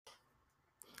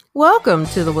Welcome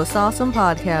to the What's Awesome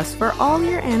podcast for all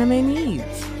your anime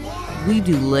needs. We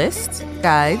do lists,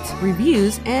 guides,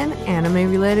 reviews, and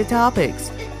anime-related topics.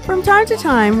 From time to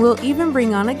time, we'll even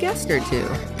bring on a guest or two.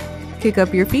 Kick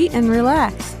up your feet and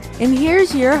relax. And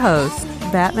here's your host,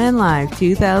 Batman Live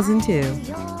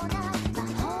 2002.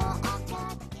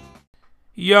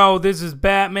 Yo, this is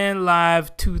Batman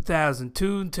Live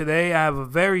 2002. Today I have a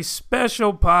very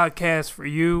special podcast for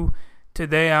you.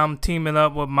 Today I'm teaming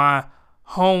up with my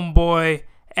homeboy,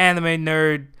 anime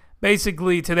nerd.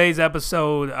 Basically, today's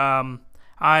episode,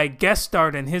 I guest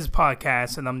starred in his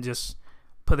podcast, and I'm just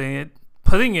putting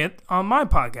it on my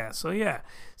podcast. So yeah,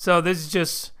 so this is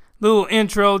just a little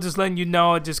intro, just letting you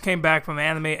know. I just came back from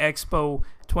Anime Expo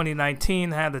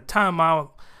 2019. Had the time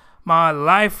of my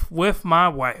life with my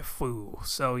wife.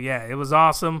 So yeah, it was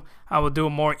awesome. I will do a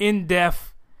more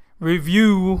in-depth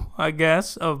review, I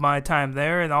guess, of my time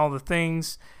there and all the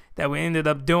things that we ended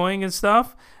up doing and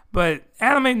stuff. But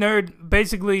Anime Nerd,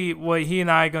 basically what he and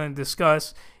I are going to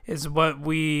discuss is what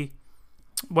we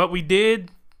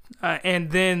did,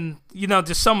 and then, you know,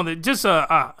 just some of the, just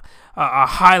a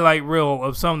highlight reel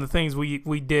of some of the things we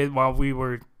did when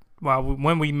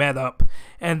we met up.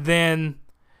 And then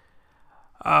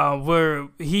where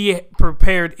he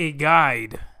prepared a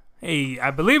guide,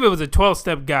 I believe it was a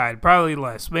 12-step guide, probably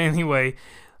less, but anyway,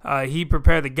 he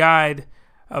prepared a guide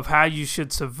of how you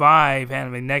should survive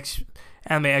Anime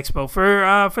Expo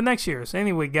for next year. So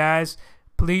anyway, guys,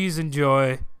 please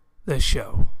enjoy the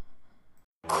show.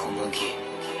 Komugi.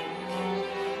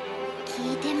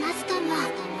 聞いてますとも。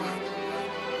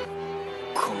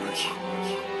Komugi.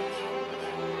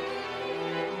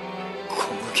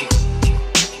 Komugi.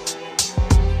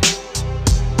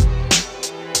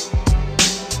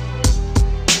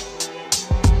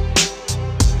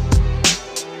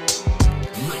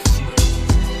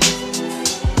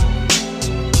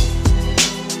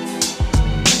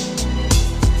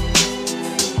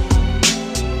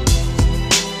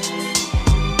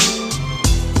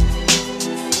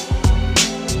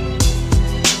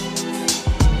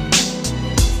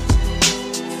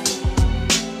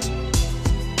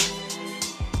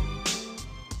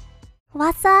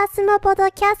 ワサースモポ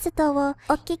ドキャストを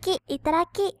お聞きいただ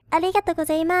きありがとうご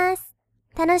ざいます。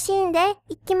楽しんで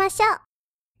いきましょう。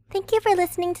Thank you for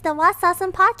listening to the What's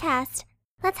Awesome podcast.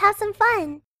 Let's have some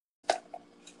fun.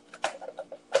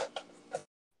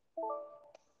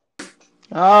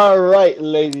 All right,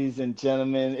 ladies and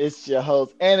gentlemen, it's your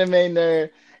host, Anime Nerd.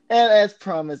 And as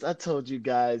promised, I told you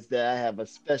guys that I have a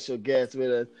special guest with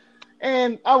us.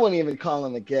 And I wouldn't even call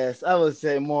him a guest. I would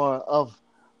say more of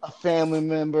a family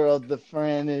member of the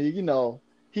friend, and you know,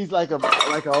 he's like an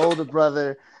older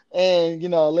brother. And you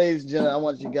know, ladies and gentlemen, I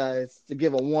want you guys to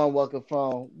give a warm welcome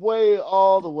from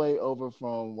all the way over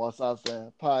from What's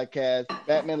Awesome podcast,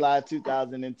 Batman Live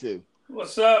 2002.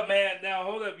 What's up, man? Now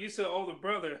hold up, you said older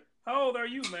brother. How old are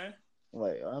you, man?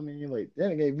 Wait.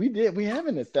 Then again, we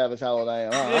haven't established how old I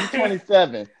am. I'm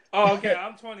 27. Oh, okay.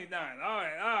 I'm 29. All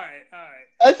right.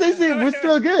 I say, we're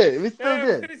still good. It's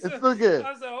still good.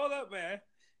 I said, hold up, man.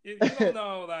 You don't know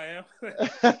how old I am.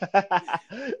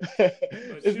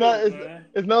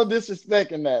 It's no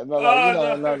disrespect in that.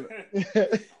 No.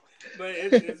 But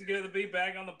it's good to be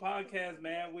back on the podcast,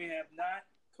 man. We have not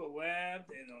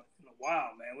collabed in a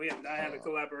while, man. We have not had a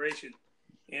collaboration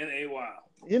in a while.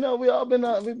 You know,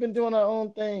 we've been doing our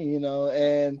own thing, you know,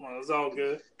 and it's all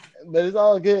good. But it's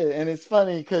all good, and it's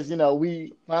funny because you know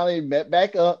we finally met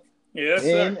back up. Yes,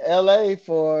 in sir. LA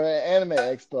for Anime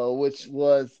Expo, which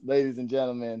was, ladies and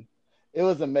gentlemen, it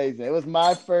was amazing. It was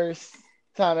my first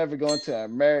time ever going to an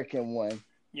American one.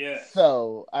 Yeah.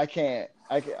 So I can't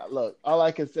look. All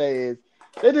I can say is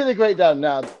they did a great job.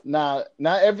 Now, not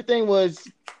everything was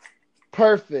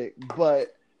perfect,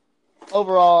 but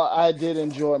overall, I did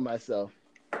enjoy myself.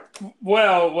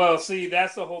 Well, see,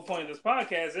 that's the whole point of this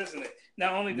podcast, isn't it?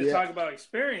 Not only to talk about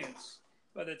experience,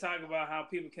 but to talk about how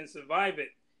people can survive it.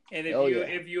 And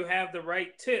if you have the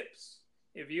right tips,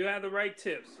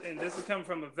 and this is coming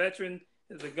from a veteran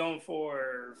that's been going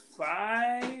for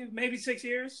 5, maybe 6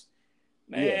 years,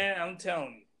 man, I'm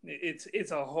telling you,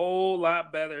 it's a whole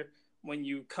lot better when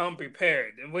you come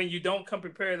prepared. And when you don't come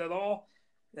prepared at all,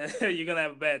 you're gonna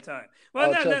have a bad time. Well,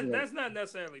 that's not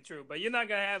necessarily true, but you're not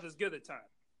gonna have as good a time.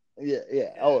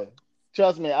 Yeah. Oh,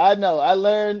 trust me, I know. I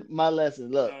learned my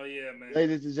lesson. Look, man.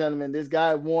 Ladies and gentlemen, this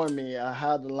guy warned me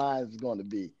how the lines was going to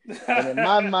be. And in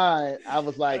my mind, I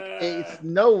was like, it's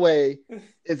no way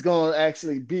it's going to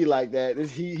actually be like that.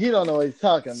 He don't know what he's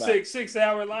talking about. 6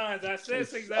 hour lines. I said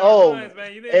 6 hour lines,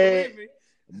 man. You didn't believe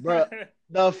me. Bro,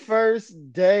 the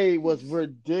first day was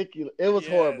ridiculous. It was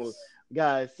horrible,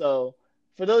 guys. So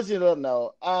for those of you who don't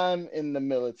know, I'm in the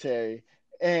military,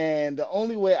 and the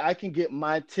only way I can get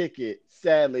my ticket,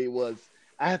 sadly, was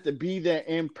I have to be there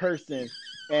in person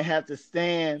and have to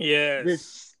stand Yes.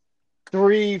 this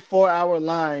 3 4 hour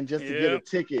line just to get a Yep.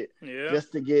 ticket, Yep.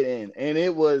 just to get in, and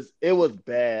it was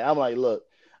bad. I'm like, look,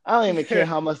 I don't even care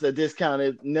how much the discount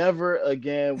is. Never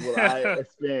again will I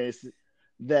experience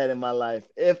that in my life.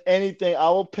 If anything, I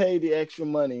will pay the extra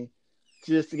money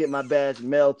just to get my badge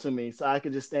mailed to me so I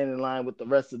could just stand in line with the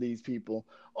rest of these people,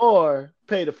 or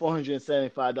pay the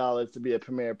 $475 to be a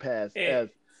premier pass, Hey, as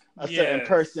a certain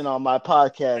person yes. on my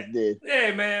podcast did.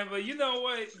 Hey, man, but you know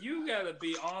what? You gotta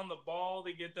be on the ball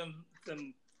to get them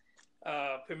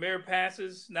premier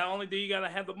passes. Not only do you gotta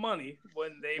have the money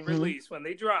when they Hmm. release, when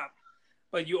they drop,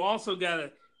 but you also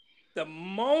gotta the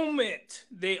moment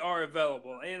they are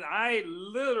available, and I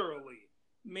literally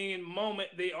mean moment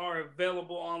they are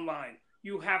available online.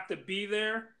 You have to be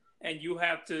there, and you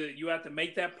have to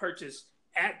make that purchase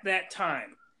at that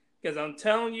time. Because I'm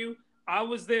telling you, I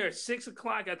was there at 6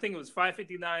 o'clock. I think it was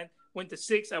 5:59. Went to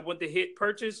 6. I went to hit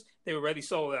purchase. They were already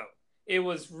sold out. It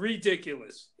was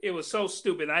ridiculous. It was so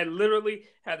stupid. I literally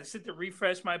had to sit to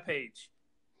refresh my page.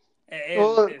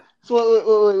 So, And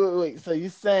so wait. So you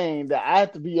saying that I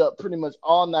have to be up pretty much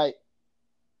all night?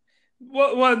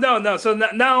 well, no. So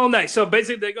not all night. So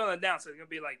basically, they're gonna announce it. It's gonna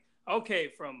be like, okay,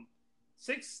 from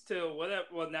 6 to whatever.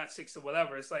 Well, not 6 to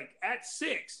whatever. It's like at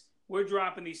 6, we're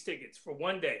dropping these tickets for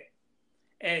one day,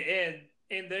 and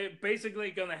they're basically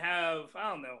gonna have, I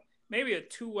don't know, maybe a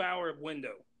 2 hour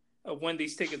window of when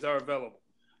these tickets are available,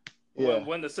 Yeah.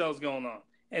 when the sale's going on,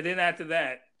 and then after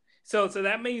that, so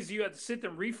that means you have to sit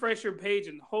and refresh your page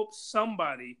and hope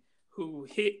somebody who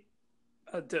hit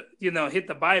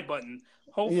the buy button.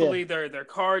 Yeah. Hopefully their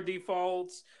card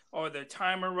defaults or their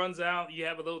timer runs out. You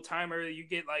have a little timer that you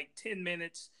get like 10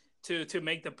 minutes to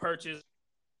make the purchase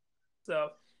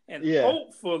stuff, and Yeah.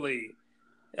 hopefully,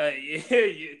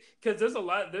 because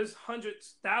there's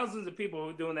hundreds, thousands of people who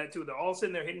are doing that too. They're all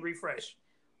sitting there hitting refresh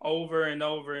over and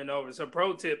over and over. So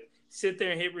pro tip: sit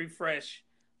there and hit refresh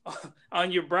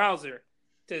on your browser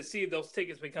to see if those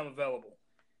tickets become available.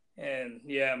 And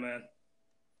yeah, man,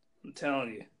 I'm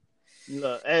telling you.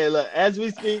 Look, hey, look. As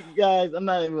we speak, guys, I'm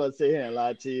not even gonna sit here and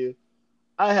lie to you.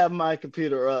 I have my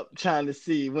computer up trying to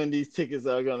see when these tickets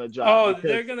are gonna drop Oh, because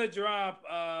they're gonna drop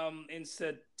in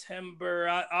September.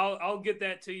 I'll get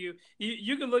that to you.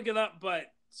 You can look it up,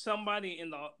 but somebody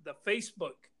in the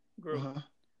Facebook group,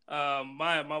 uh-huh.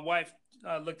 my wife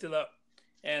looked it up,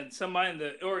 and somebody in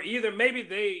the or either maybe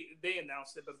they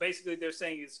announced it, but basically they're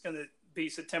saying it's gonna be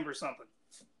September something.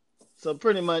 So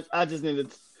pretty much, I just need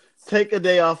to take a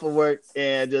day off of work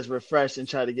and just refresh and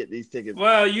try to get these tickets.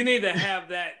 Well, you need to have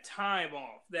that time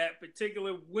off, that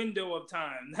particular window of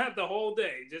time, not the whole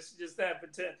day, just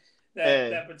Hey,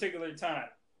 that particular time.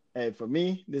 hey, for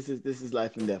me, this is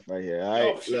life and death right here. All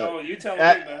right, look. You telling me,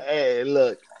 man? Hey,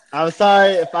 look. I'm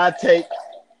sorry if I take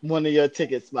one of your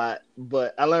ticket spot,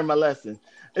 but I learned my lesson.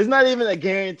 It's not even a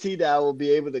guarantee that I will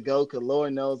be able to go, because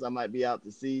Lord knows I might be out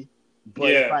to sea.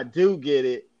 But if Yeah, I do get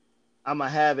it, I'm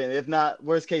gonna have it. If not,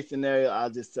 worst case scenario,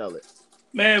 I'll just sell it.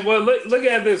 man. Well, look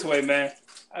at it this way, man.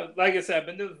 Like I said, I've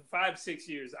been doing it for 5 6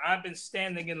 years. I've been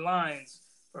standing in lines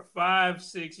for 5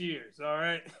 6 years. All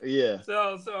right, Yeah.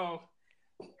 so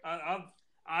I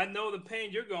I know the pain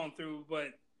you're going through, but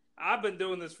I've been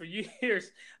doing this for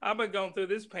years. I've been going through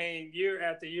this pain year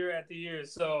after year after year.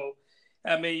 So,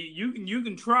 I mean, you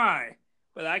can try,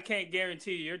 but I can't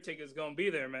guarantee your ticket's gonna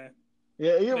be there, man.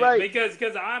 Yeah, you're right.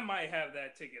 Because I might have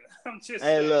that ticket. I'm just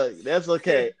Hey, saying. look, that's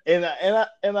okay. And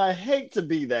I hate to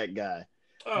be that guy,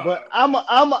 but Oh,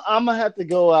 I'm gonna have to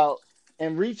go out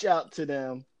and reach out to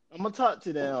them. I'm gonna talk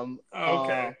to them,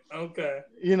 okay.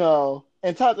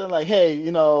 and talk to them like, hey,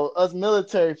 us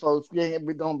military folks,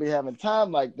 we don't be having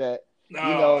time like that.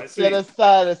 Oh, I Set see.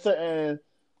 aside a certain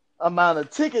amount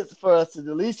of tickets for us to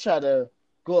at least try to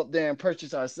go up there and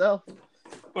purchase ourselves.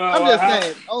 Well, I'm just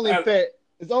saying, only I, fair.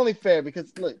 It's only fair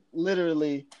because look,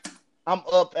 literally, I'm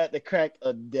up at the crack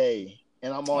of day,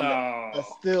 and I'm on a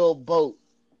oh. still boat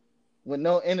with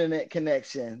no internet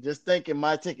connection, just thinking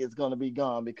my ticket's gonna be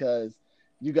gone because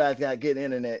you guys got good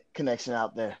internet connection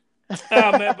out there.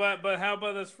 Oh man, but how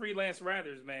about us freelance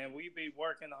writers, man? We be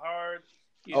working hard,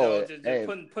 Oh, just hey,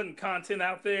 putting content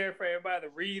out there for everybody to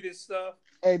read and stuff.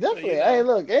 hey, So definitely. Hey,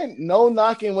 look, ain't no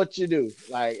knocking what you do.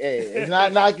 Like, hey, it's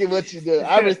not knocking what you do.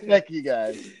 I respect you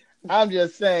guys. I'm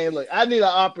just saying, look, I need an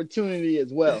opportunity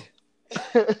as well.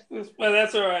 Well,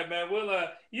 that's all right, man. We'll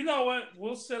you know what?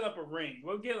 We'll set up a ring.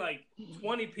 We'll get like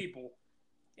 20 people,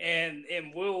 and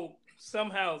we'll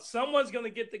someone's gonna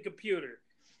get the computer,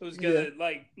 who's Yeah. gonna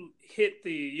like hit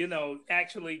the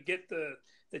actually get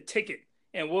the ticket,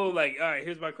 and we'll like, all right,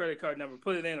 here's my credit card number,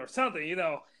 put it in or something,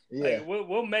 Yeah. Like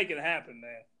we'll make it happen,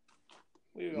 man.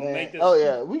 We're gonna Man. make this. Oh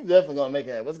yeah, we definitely gonna make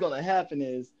it happen. What's gonna happen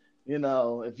is,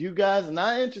 if you guys are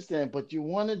not interested, but you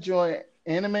want to join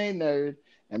Anime Nerd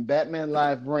and Batman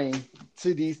Live Ring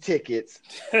to these tickets,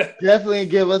 definitely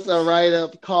give us a write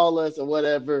up, call us or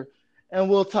whatever, and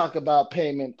we'll talk about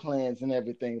payment plans and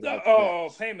everything like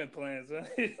Payment plans. that.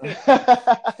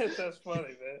 That's funny,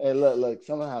 man. Hey, look.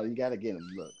 Somehow you gotta get them.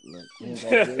 Look. We ain't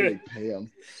gonna really pay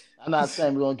them. I'm not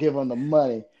saying we're gonna give them the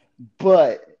money,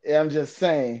 but I'm just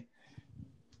saying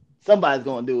somebody's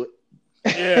gonna do it.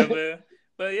 Yeah, man.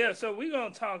 But yeah, so we're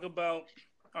gonna talk about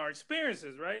our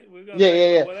experiences, right? We're gonna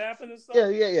Yeah. what happened and stuff.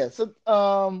 Yeah. So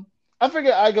I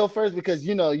figured I go first because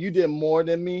you did more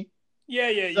than me. Yeah.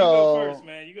 You go first,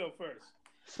 man. You go first.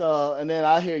 So and then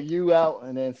I hear you out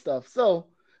and then stuff. So,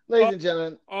 ladies and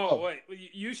gentlemen. Wait.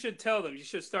 You should tell them. You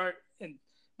should start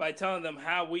by telling them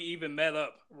how we even met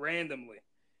up randomly.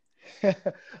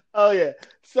 Oh yeah.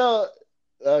 So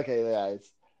okay,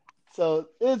 guys. So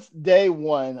it's day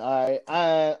one. All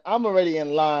right. I'm already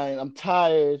in line. I'm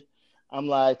tired. I'm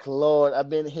like, Lord, I've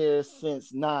been here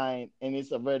since 9 and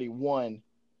it's already 1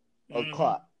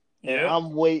 o'clock. And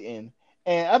I'm waiting.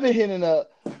 And I've been hitting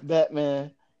up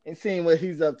Batman and seeing what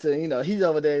he's up to. He's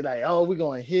over there like, oh, we're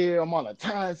going here. I'm on a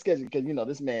time schedule because,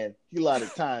 this man, he a lot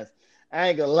of times. I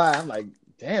ain't gonna lie. I'm like,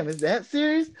 damn, is that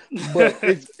serious? But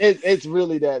it's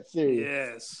really that serious.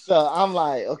 Yes. So I'm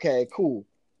like, okay, cool.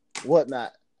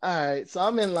 Whatnot. All right. So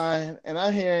I'm in line and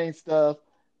I'm hearing stuff.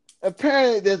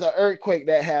 Apparently there's an earthquake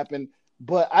that happened,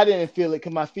 but I didn't feel it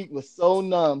because my feet were so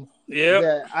numb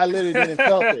that I literally didn't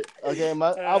felt it. Okay.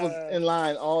 I was in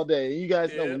line all day. You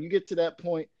guys know when you get to that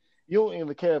point, you don't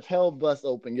even care if hell busts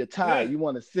open. You're tired. You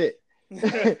want to sit.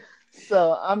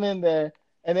 So I'm in there.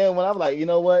 And then when I'm like, you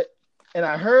know what? And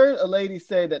I heard a lady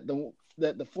say that the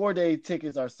 4-day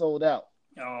tickets are sold out.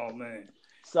 Oh, man.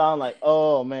 So I'm like,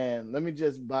 oh, man, let me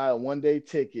just buy a 1-day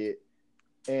ticket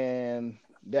and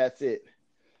that's it.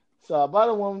 So I bought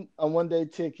a 1-day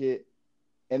ticket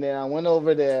and then I went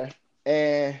over there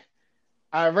and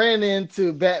I ran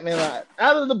into Batman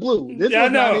out of the blue. This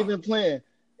was not even planned.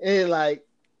 And like,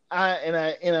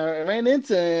 I ran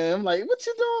into him. I'm like, what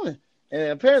you doing?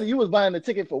 And apparently you was buying the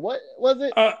ticket for what was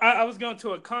it? I was going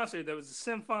to a concert. There was a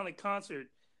symphonic concert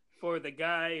for the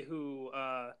guy who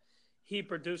he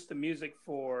produced the music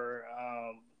for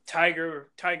Tiger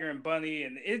and Bunny,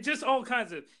 and it just all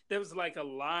kinds of. There was like a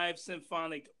live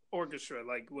symphonic orchestra,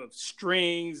 like with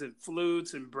strings and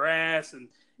flutes and brass, and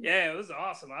it was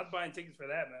awesome. I was buying tickets for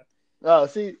that, man. Oh,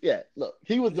 see, yeah, look,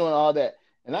 he was doing all that,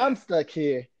 and I'm stuck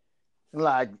here,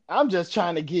 like I'm just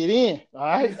trying to get in. All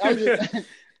right,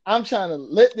 I'm trying to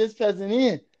let this peasant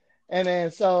in, and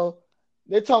then so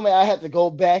they told me I had to go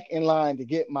back in line to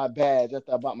get my badge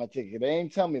after I bought my ticket. They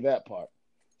ain't tell me that part,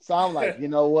 so I'm like, you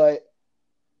know what?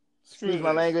 Excuse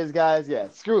my language, guys. Yeah,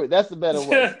 screw it. That's the better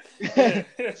word.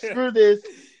 Screw this.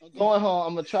 I'm going home.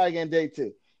 I'm gonna try again day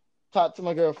 2. Talked to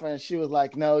my girlfriend. She was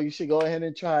like, no, you should go ahead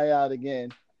and try out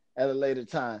again at a later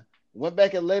time. Went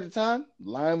back at a later time.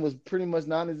 Line was pretty much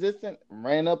non-existent.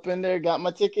 Ran up in there, got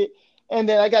my ticket, and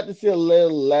then I got to see a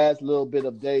last little bit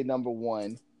of day number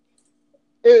 1.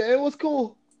 It was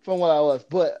cool from what I was,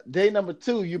 but day number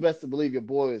 2, you best to believe your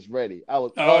boy is ready. I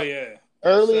was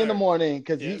early in the morning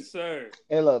because sir.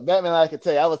 And look, Batman, I could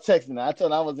tell you, I was texting. I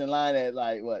told him I was in line at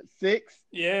like 6.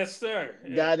 Yes, sir.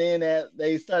 Got in at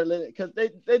they started because they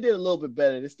did a little bit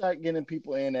better. They started getting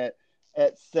people in at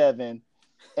 7,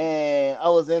 and I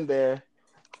was in there,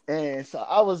 and so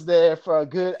I was there for a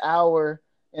good hour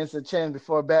and some change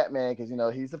before Batman because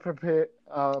he's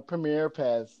a premiere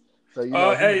pass. So you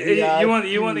want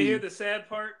to hear the sad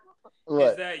part?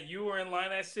 What? Is that you were in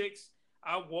line at 6?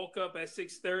 I woke up at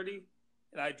 6:30.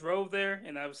 And I drove there,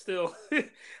 and I was still.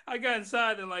 I got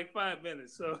inside in like 5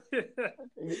 minutes. So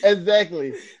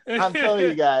exactly, I'm telling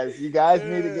you guys need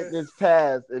to get this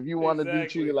pass if you want to be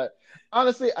treated like.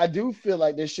 Honestly, I do feel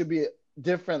like there should be a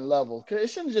different level because it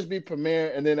shouldn't just be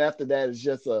premiere, and then after that it's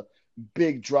just a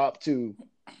big drop to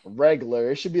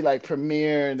regular. It should be like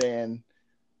premiere, and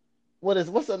what's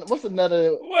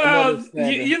another? Well,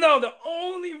 the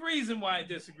only reason why I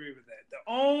disagree with that. The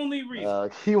only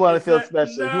reason he wanted to feel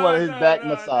special. He wanted his back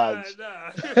massage.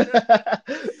 The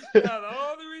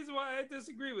only reason why I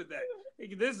disagree with that.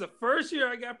 This is the first year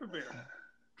I got premiere,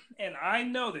 and I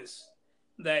noticed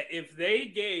that if they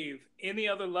gave any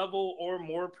other level or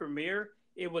more premiere,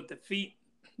 it would defeat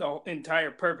the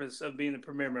entire purpose of being a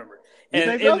premiere member.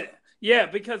 Yeah,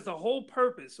 because the whole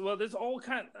purpose. Well, there's all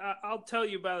kind. I'll tell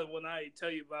you about it when I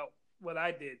tell you about what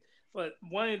I did. But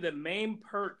one of the main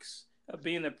perks of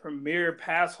being a premier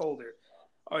pass holder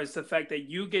or it's the fact that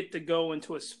you get to go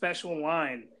into a special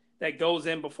line that goes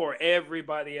in before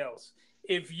everybody else.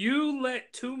 If you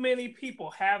let too many people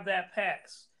have that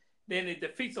pass, then it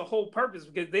defeats the whole purpose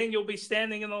because then you'll be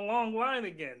standing in a long line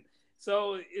again.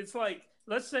 So it's like,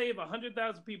 let's say if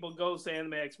 100,000 people goes to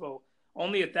Anime Expo,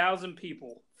 only 1,000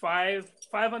 people, 500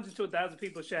 to 1,000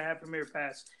 people should have Premier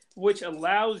Pass, which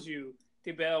allows you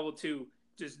to be able to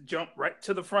just jump right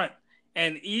to the front.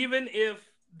 And even if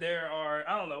there are,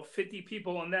 I don't know, 50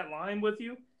 people on that line with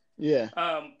you,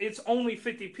 it's only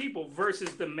 50 people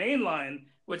versus the main line,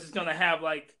 which is going to have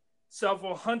like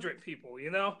several hundred people, you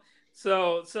know?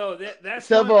 So that's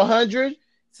several hundred?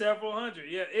 Several hundred,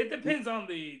 yeah. It depends on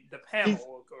the panel,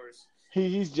 of course.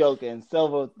 He's joking.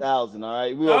 Several thousand, all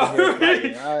right? We over here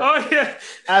fighting, all right? Oh, yeah.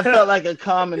 I felt like a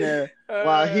commoner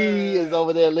while he is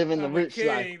over there living the rich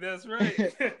life. That's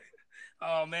right.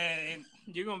 Oh, man. And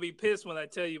you're going to be pissed when I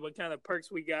tell you what kind of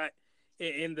perks we got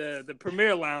in the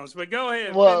Premier Lounge. But go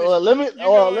ahead. Let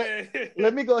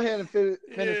me go ahead and finish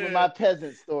with my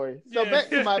peasant story. So back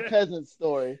to my peasant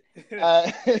story.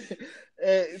 So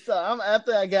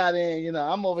after I got in, you know,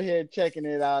 I'm over here checking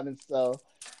it out and stuff.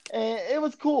 And it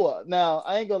was cool. Now,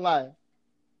 I ain't gonna lie.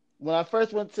 When I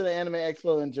first went to the Anime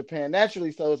Expo in Japan,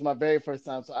 naturally, so it was my very first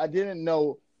time. So I didn't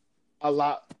know a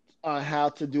lot on how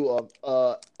to do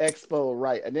a expo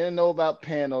right. I didn't know about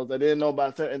panels. I didn't know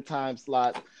about certain time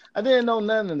slots. I didn't know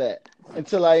none of that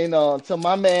until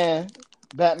my man,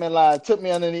 Batman Live, took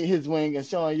me underneath his wing and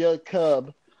showing your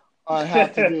cub on how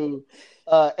to do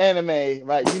anime,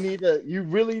 right?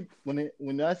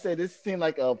 When I say this seemed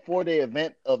like a 4-day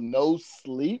event of no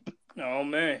sleep. Oh,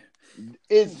 man.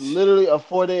 It's literally a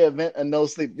 4-day event of no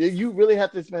sleep. You really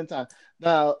have to spend time.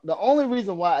 Now, the only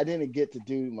reason why I didn't get to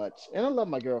do much, and I love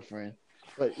my girlfriend,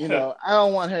 but, you know, I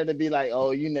don't want her to be like,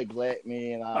 oh, you neglect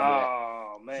me and all that.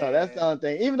 Oh, man. So that's the only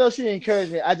thing. Even though she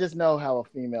encouraged me, I just know how a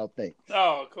female thinks.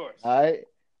 Oh, of course. All right?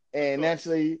 And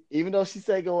naturally, even though she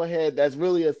said go ahead, that's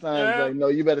really a sign like, no,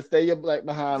 you better stay your black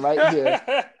behind right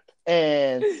here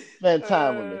and spend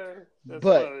time with me.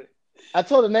 But funny. I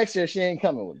told her next year she ain't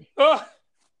coming with me. All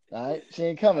right? She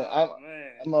ain't coming. I'm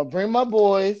going to bring my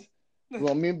boys. We're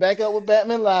going to meet back up with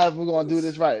Batman Live. We're going to do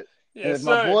this right. Yes,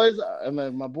 and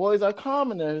if my boys are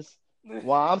commoners,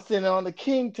 while I'm sitting on the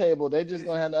king table, they're just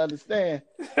going to have to understand.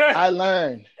 I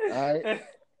learned. All right?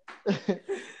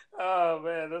 Oh,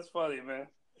 man. That's funny, man.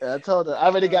 I told her I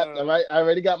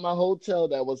already got my hotel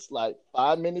that was like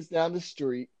 5 minutes down the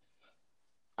street.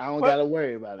 I don't gotta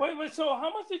worry about it. Wait, so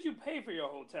how much did you pay for your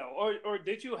hotel? Or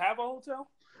did you have a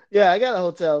hotel? Yeah, I got a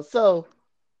hotel. So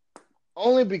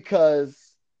only because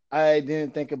I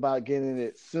didn't think about getting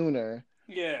it sooner.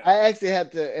 Yeah. I actually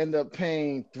had to end up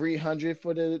paying $300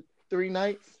 for the 3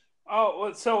 nights. Oh,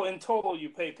 well, so in total you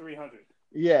paid $300.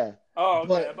 Yeah. Oh,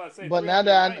 okay. I'm about to say but now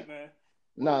that man.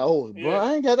 No, bro,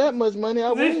 I ain't got that much money.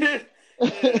 I wish.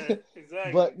 Yeah,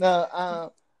 exactly. But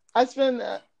no, I spend.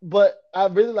 But I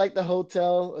really like the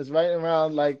hotel. It's right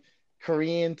around like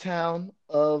Korean town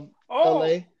of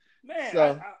LA. Man,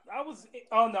 so, I was.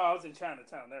 Oh no, I was in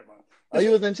Chinatown. Never mind. Oh,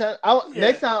 you was in China.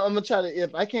 Next time I'm gonna try to.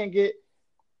 If I can't get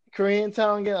Korean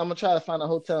town again, I'm gonna try to find a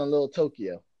hotel in Little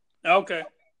Tokyo. Okay.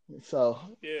 So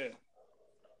yeah.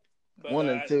 But, one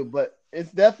and two, but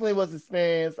it definitely was an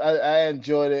experience. I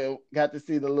enjoyed it. Got to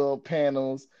see the little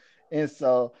panels, and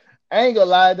so I ain't gonna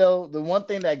lie though. The one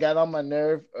thing that got on my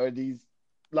nerve are the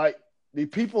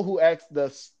people who ask the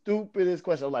stupidest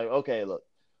question. I'm like, okay, look,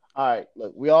 all right,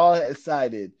 look, we all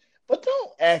excited, but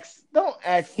don't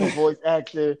ask the voice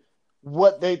actor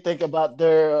what they think about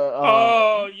their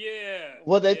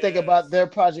what they think about their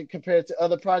project compared to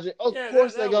other projects. Of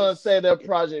course, they're gonna say their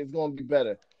project is gonna be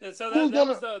better. And so that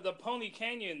was the Pony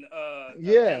Canyon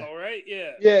panel, right?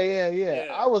 Yeah.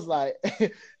 I was like,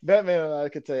 Batman, I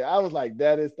could tell you, I was like,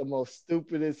 that is the most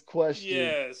stupidest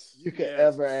question you could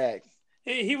ever ask.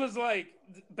 He was like,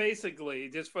 basically,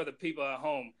 just for the people at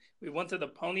home, we went to the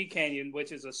Pony Canyon,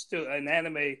 which is an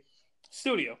anime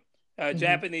studio.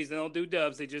 Japanese, they don't do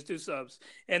dubs, they just do subs.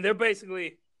 And they're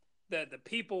basically the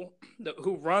people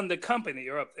who run the company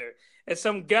are up there. And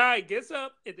some guy gets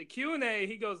up at the Q&A,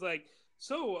 he goes like,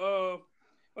 so,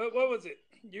 what was it?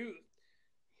 Do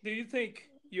you think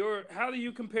how do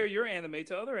you compare your anime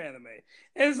to other anime?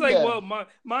 And it's like, well,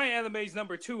 my anime's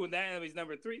number 2 and that anime's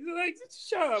number 3. It's like,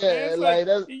 shut up, man.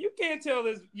 It's you can't tell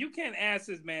this. You can't ask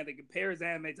this man to compare his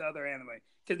anime to other anime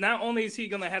because not only is he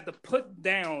gonna have to put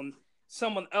down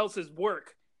someone else's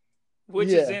work, which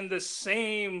is in the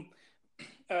same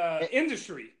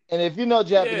industry. And if you know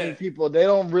Japanese people, they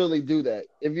don't really do that.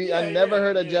 I never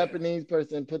heard a Japanese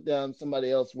person put down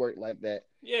somebody else's work like that.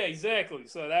 Yeah, exactly.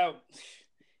 So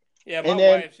Yeah, my And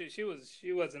then, wife,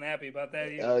 she wasn't happy about that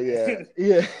oh either.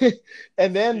 yeah, yeah.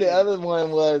 And then the Jeez. other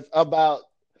one was about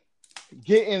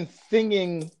getting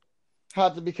singing, how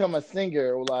to become a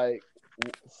singer. Like,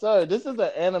 sir, this is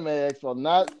an anime expo,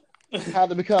 not how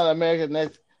to become an American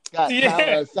Next Got Talent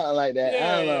Yeah, or something like that. I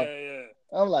yeah, don't know. yeah,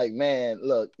 yeah. I'm like, man,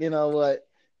 look, you know what?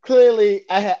 Clearly,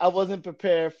 I wasn't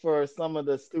prepared for some of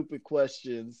the stupid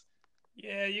questions,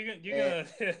 Yeah, you're and,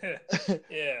 gonna,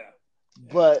 yeah,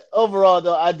 but overall,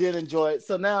 though, I did enjoy it.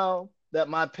 So now that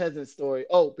my peasant story.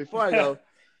 Oh, before I yeah. go,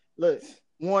 look,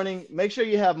 warning: make sure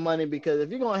you have money because if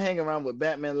you're gonna hang around with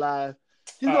Batman Live,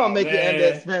 he's gonna Oh make you end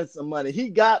up man. spending some money. He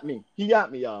got me. He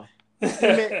got me, y'all. He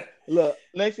made look.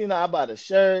 Next thing you know, I bought a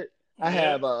shirt. I Yep.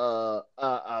 have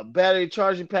a battery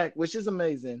charging pack, which is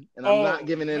amazing, and I'm not Oh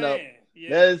giving it up. man.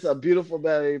 That is Yes. a beautiful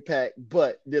battery pack.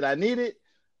 But did I need it?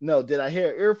 No. Did I hear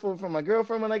an earful from my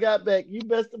girlfriend when I got back? You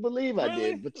best to believe I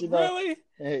Really? did. But Really?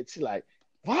 hey, she like,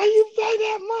 why you pay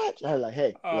that much? I was like, hey,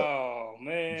 look, Oh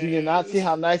do you not man. see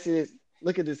how nice it is?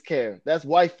 Look at this care. That's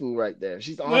waifu right there.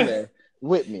 She's on there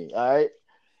with me. All right.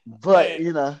 But Man.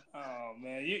 you know, Oh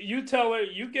man. You tell her,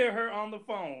 you get her on the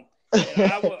phone, and hey,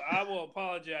 I will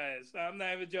apologize. I'm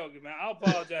not even joking, man. I'll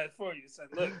apologize for you. Say,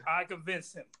 look, I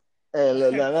convinced him.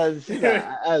 look, no, she like,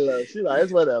 I love. She like,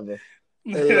 it's whatever.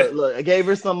 Hey, look. I gave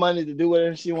her some money to do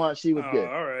whatever she wants. She Oh, was good.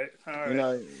 all right, all You right.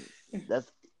 know,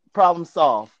 that's problem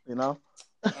solved. You know.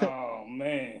 Oh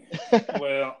man.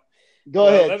 Well, Go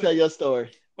well, ahead, tell your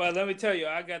story. let me tell you,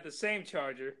 I got the same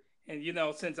charger, and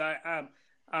since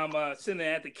I'm sitting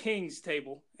at the king's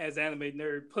table, as Anime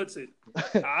Nerd puts it,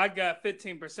 I got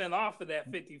 15% off of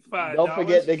that $55. Don't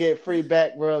forget to get free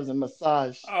back rubs and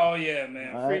massage. Oh yeah,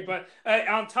 man, All free. right. But hey,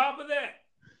 on top of that,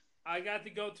 I got to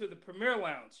go to the Premier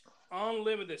Lounge,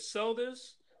 unlimited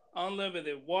sodas,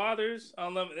 unlimited waters,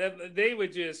 unlimited. They were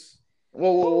just,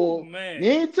 Whoa, whoa, whoo, whoa. man. You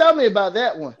didn't tell me about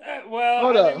that one. Well,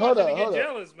 Hold I up, didn't want hold you to up, get hold up,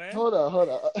 jealous, man. hold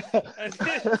I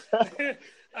did. up.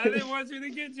 I didn't want you to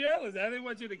get jealous. I didn't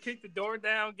want you to kick the door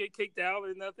down, get kicked out,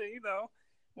 or nothing.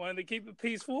 Wanted to keep it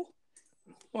peaceful,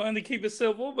 wanted to keep it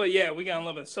simple. But yeah, we got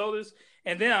unlimited sodas.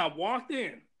 And then I walked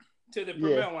in to the Yeah,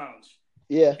 Premier Lounge,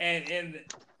 yeah. and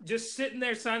just sitting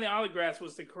there signing autographs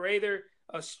was the creator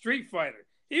of Street Fighter.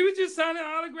 He was just signing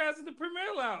autographs at the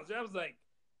Premier Lounge. I was like,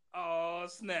 oh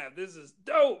snap, this is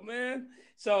dope, man.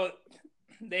 So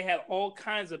they had all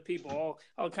kinds of people,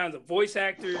 all kinds of voice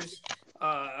actors,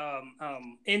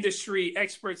 industry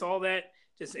experts, all that,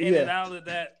 just in and Yeah. out of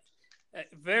that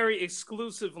very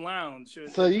exclusive lounge.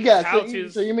 So The you got so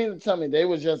couches. you mean to tell me they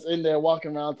was just in there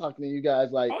walking around talking to you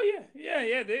guys like, Oh yeah.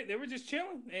 They were just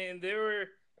chilling, and there were,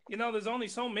 there's only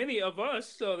so many of us,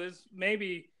 so there's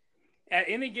maybe at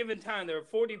any given time there are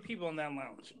 40 people in that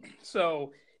lounge.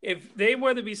 So if they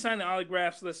were to be signing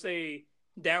autographs, let's say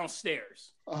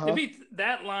downstairs, uh-huh.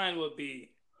 that line would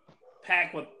be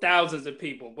packed with thousands of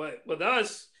people. But with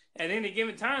us, at any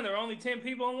given time, there are only 10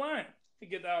 people in line to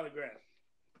get the autograph.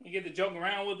 You get to joke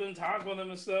around with them, talk with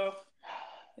them and stuff.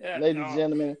 Yeah, Ladies and no.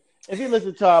 gentlemen, if you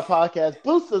listen to our podcast,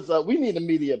 boost us up. We need a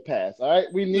media pass, all right?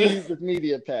 We need this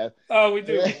media pass. Oh, we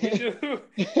do.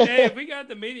 Hey, if we got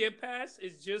the media pass,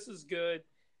 it's just as good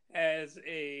as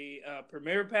a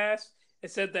premiere pass,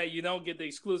 except that you don't get the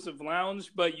exclusive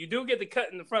lounge, but you do get the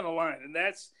cut in the front of the line, and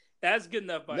that's good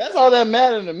enough by That's itself. all that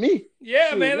mattered to me.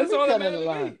 Yeah, Shoot, man, let that's me all that cut in the mattered to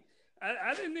line. me.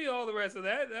 I didn't need all the rest of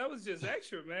that. That was just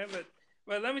extra, man.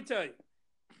 But let me tell you,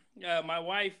 my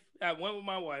wife, I went with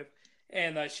my wife,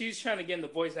 and she's trying to get into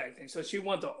voice acting. So she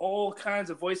went to all kinds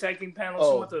of voice acting panels.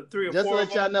 She went to 3 or Just to 4 of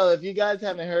let y'all them. know, if you guys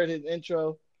haven't heard his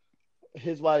intro,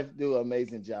 his wife do an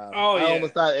amazing job. Oh I yeah.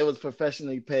 almost thought it was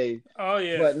professionally paid. Oh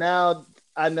yeah. But now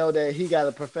I know that he got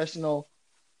a professional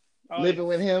living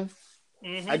with him.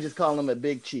 Mm-hmm. I just call him a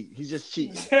big cheat. He's just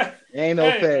cheating. It ain't no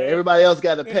fair. Everybody else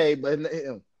got to pay, but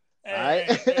him. Hey, all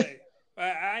right. Hey.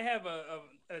 I have a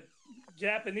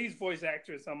Japanese voice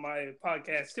actress on my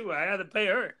podcast too. I had to pay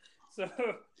her. So,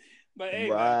 but hey,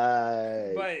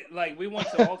 right. man, but like we went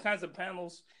to all kinds of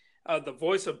panels. The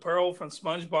voice of Pearl from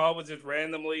SpongeBob was just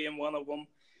randomly in one of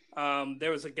them.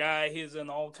 There was a guy. He's in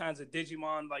all kinds of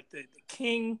Digimon, like the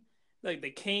king, like the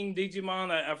king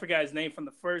Digimon. I forgot his name from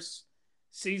the first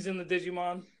season of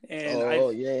Digimon. And yeah. I know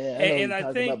what you're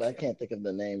talking about, but I can't think of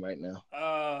the name right now.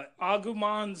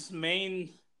 Agumon's main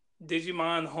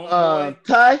Digimon homeboy.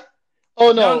 Ty?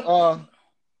 Oh no.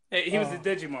 He was the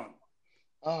Digimon.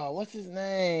 What's his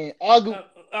name?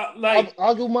 Like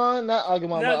Agumon, not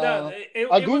Agumon. It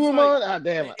Agumon. was like,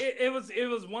 damn it. It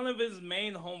was one of his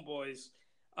main homeboys.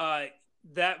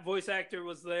 that voice actor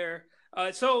was there.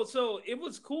 So it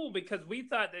was cool because we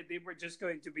thought that they were just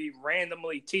going to be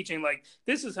randomly teaching, like,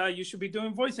 this is how you should be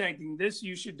doing voice acting. This,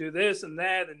 you should do this and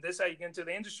that, and this how you get into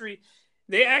the industry.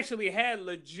 They actually had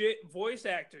legit voice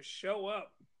actors show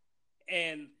up,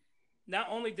 and not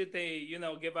only did they,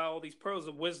 give out all these pearls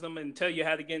of wisdom and tell you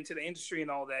how to get into the industry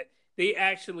and all that, they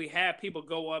actually had people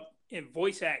go up and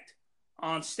voice act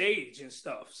on stage and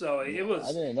stuff. So it was.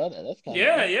 I didn't know that. That's kind of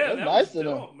that's that nice was to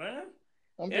dope, know, man.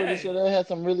 I'm pretty sure they had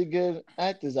some really good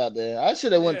actors out there. I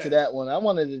should have went to that one. I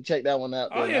wanted to check that one out.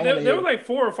 Oh yeah, there were like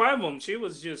 4 or 5 of them. She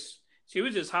was just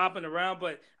hopping around.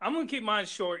 But I'm gonna keep mine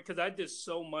short because I did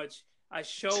so much. I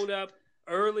showed up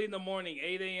early in the morning,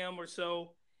 8 a.m. or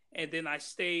so, and then I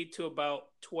stayed to about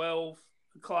 12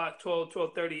 o'clock,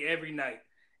 12:30 every night.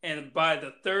 And by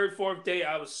the 3rd, 4th day,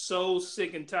 I was so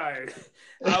sick and tired.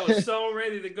 I was so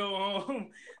ready to go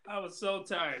home. I was so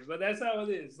tired. But that's how it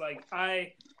is. Like,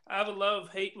 I have a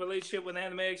love-hate relationship with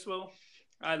Anime Expo.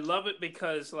 I love it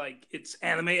because, like, it's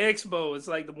Anime Expo. It's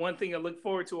like the one thing I look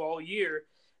forward to all year.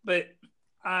 But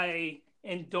I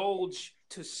indulge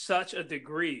to such a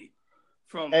degree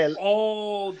from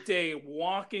all day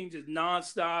walking, just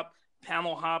nonstop,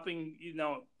 panel hopping,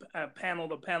 panel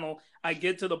to panel. I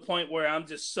get to the point where I'm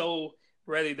just so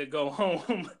ready to go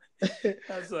home.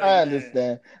 I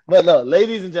understand. But no,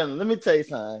 ladies and gentlemen, let me tell you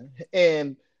something.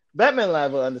 And Batman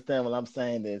Live will understand when I'm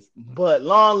saying this. But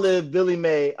long live Billy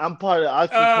May. I'm part of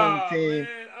the OxyClean team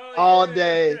all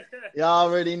day. Y'all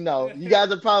already know. You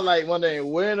guys are probably like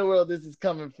wondering where in the world this is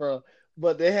coming from.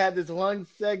 But they had this one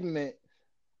segment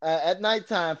at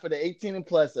nighttime for the 18 and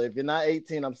plus. So if you're not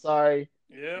 18, I'm sorry.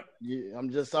 Yeah. I'm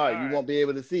just sorry. You won't be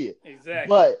able to see it. Exactly.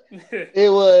 But it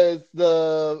was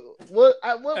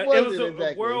what was it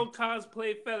exactly? The World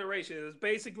Cosplay Federation. It was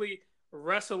basically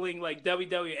wrestling like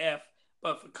WWF,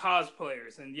 but for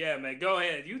cosplayers. And yeah, man, go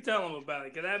ahead. You tell them about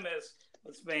it, because that mess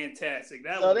was fantastic.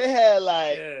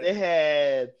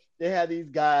 They had these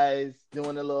guys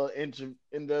doing a little intro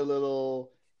in their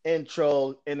little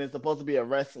intro, and it's supposed to be a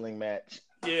wrestling match.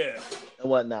 Yeah. And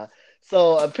whatnot.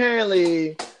 So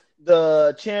apparently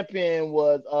the champion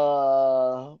was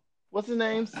what's his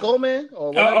name? Skullman or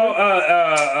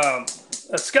whatever?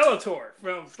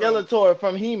 Skeletor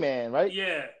from He-Man, right?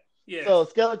 Yeah. Yeah. So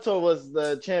Skeletor was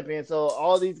the champion. So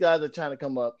all these guys are trying to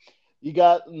come up. You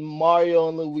got Mario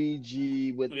and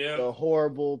Luigi with the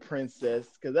horrible princess,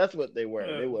 because that's what they were.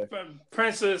 They were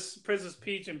Princess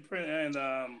Peach and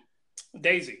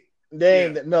Daisy.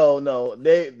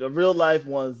 The real life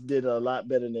ones did a lot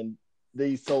better than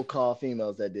these so-called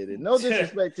females that did it. No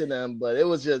disrespect to them, but it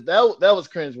was just that was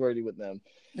cringeworthy with them.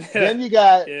 Then you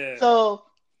got so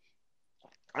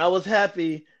I was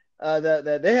happy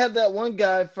that they had that one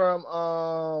guy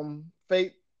from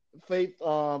Fate thing,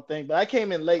 but I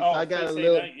came in late, so I got a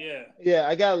little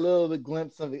I got a little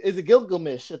glimpse of it. Is it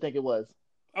Gilgamesh? I think it was.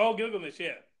 Oh, Gilgamesh,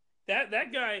 yeah.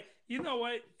 That guy, you know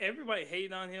what? Everybody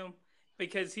hated on him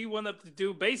because he went up to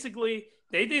do, basically,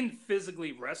 they didn't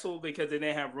physically wrestle because they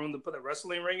didn't have room to put a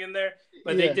wrestling ring in there,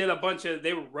 but they did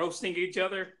they were roasting each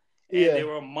other, and they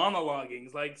were monologuing.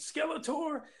 It's like,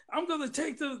 Skeletor, I'm going to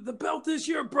take the belt this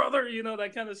year, brother,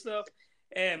 that kind of stuff.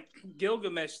 And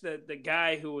Gilgamesh, the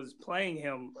guy who was playing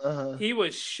him, he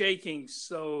was shaking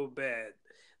so bad.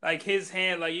 Like, his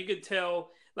hand, like, you could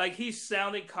tell, like, he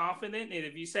sounded confident, and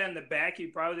if you sat in the back,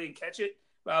 you probably didn't catch it,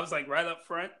 but I was, like, right up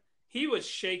front. He was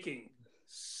shaking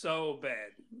so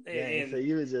bad. So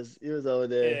he was over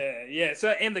there. Yeah. So,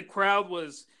 and the crowd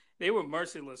they were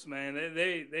merciless, man.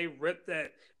 They ripped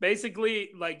that. Basically,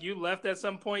 like, you left at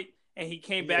some point, and he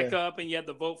came back up, and you had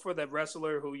to vote for that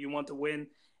wrestler who you want to win.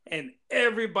 And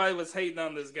everybody was hating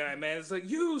on this guy, man. It's like,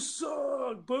 you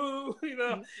suck, boo,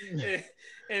 and they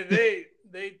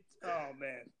oh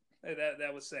man,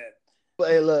 that was sad. But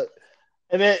hey, look,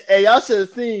 and then y'all should have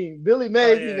seen Billy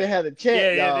Mays even had a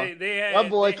chant, y'all. My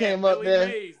boy came up there.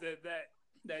 Mays,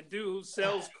 that dude who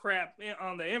sells crap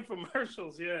on the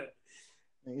infomercials,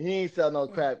 He ain't sell no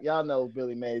crap. Y'all know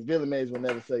Billy Mays. Billy Mays will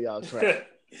never sell y'all crap.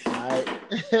 All right.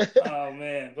 Oh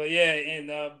man, but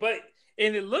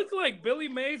and it looked like Billy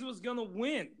Mays was gonna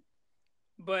win,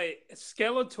 but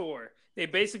Skeletor.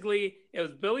 It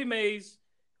was Billy Mays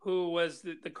who was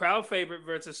the crowd favorite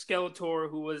versus Skeletor,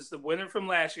 who was the winner from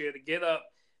last year, to get up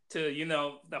to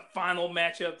the final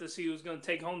matchup to see who's gonna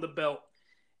take home the belt.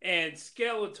 And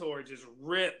Skeletor just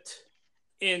ripped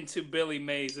into Billy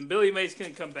Mays, and Billy Mays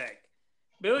couldn't come back.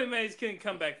 Billy Mays couldn't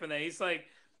come back from that. He's like,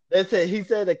 he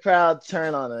said the crowd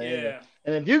turned on him. Yeah.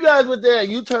 And if you guys were there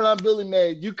and you turn on Billy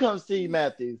Mays, you come see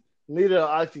Matthews, leader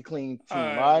of the OxyClean team,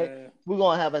 all right? We're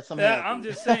going to have some I'm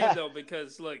just saying, though,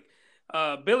 because, look,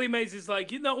 Billy Mays is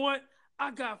like, you know what? I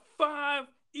got 5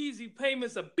 easy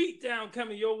payments of beatdown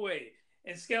coming your way.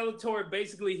 And Skeletor,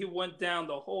 basically, he went down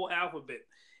the whole alphabet.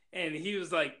 And he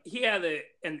was like, he had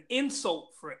an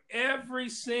insult for every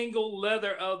single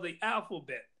letter of the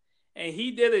alphabet. And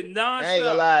he did it nonstop. I ain't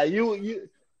gonna lie.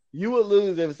 You would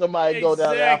lose if somebody go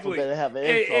down the alphabet and have an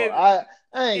insult.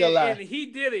 I ain't gonna lie. And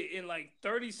he did it in like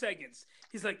 30 seconds.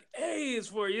 He's like, A is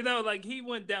for, like he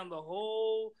went down the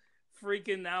whole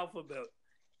freaking alphabet.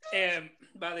 And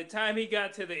by the time he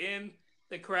got to the end,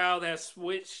 the crowd has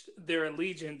switched their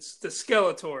allegiance to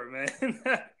Skeletor,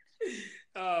 man.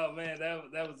 Oh man,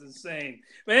 that was insane.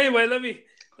 But anyway, let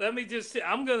me just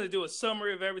I'm gonna do a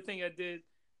summary of everything I did.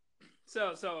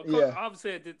 So of course,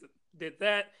 obviously I did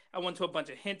that. I went to a bunch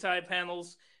of hentai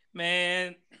panels.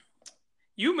 Man,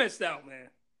 you missed out, man.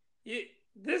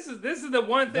 This is the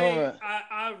one thing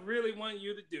I really want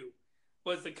you to do,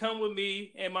 was to come with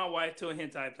me and my wife to a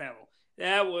hentai panel.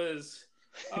 That was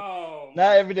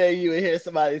not every day you would hear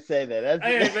somebody say that.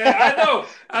 Hey, man,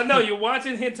 I know. You're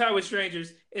watching hentai with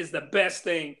strangers is the best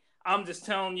thing. I'm just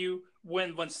telling you,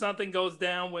 when something goes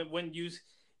down, when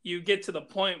you get to the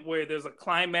point where there's a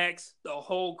climax, the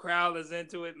whole crowd is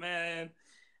into it, man.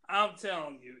 I'm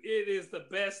telling you, it is the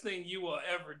best thing you will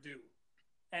ever do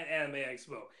at Anime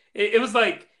Expo. It was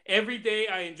like every day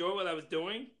I enjoyed what I was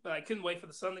doing, but I couldn't wait for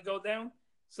the sun to go down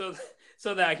so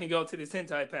that I can go to these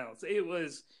hentai panels. It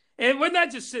was, and we're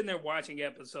not just sitting there watching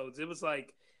episodes. It was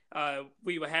like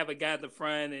we would have a guy at the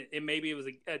front, and maybe it was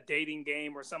a dating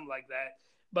game or something like that.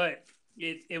 But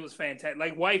it was fantastic,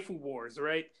 like Waifu Wars,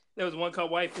 right? There was one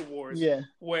called Waifu Wars,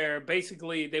 where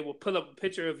basically they will put up a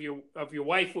picture of your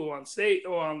waifu on stage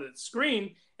or on the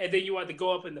screen, and then you had to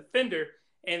go up in the fender,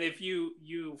 and if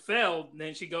you failed,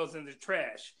 then she goes in the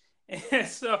trash. And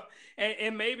so,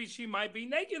 and maybe she might be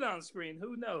naked on screen,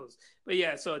 who knows? But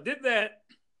yeah, so I did that.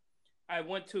 I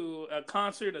went to a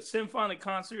concert, a symphonic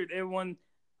concert. Everyone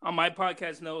on my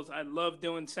podcast knows I love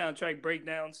doing soundtrack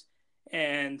breakdowns,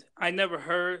 and I never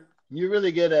heard. You're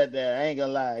really good at that. I ain't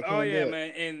gonna lie. Oh yeah,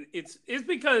 man, and it's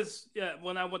because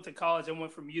when I went to college, I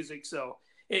went for music, so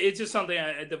it's just something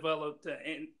I developed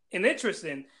an interest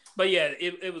in. But yeah,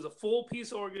 it was a full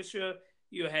piece orchestra.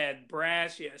 You had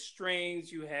brass, you had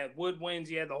strings, you had woodwinds,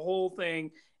 you had the whole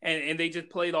thing, and they just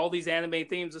played all these anime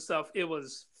themes and stuff. It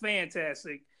was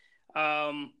fantastic.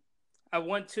 I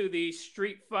went to the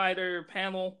Street Fighter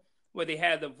panel where they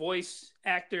had the voice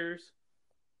actors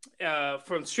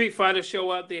from Street Fighter show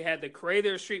up. They had the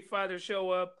creator of Street Fighter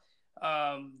show up.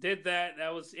 Did that.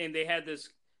 That was, and they had this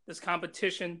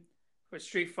competition for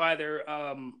Street Fighter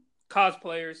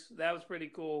cosplayers. That was pretty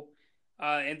cool.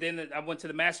 And then I went to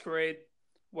the Masquerade,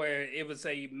 where it was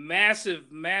a massive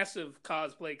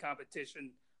cosplay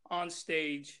competition on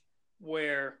stage,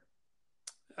 where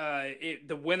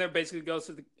the winner basically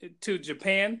goes to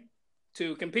Japan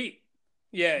to compete.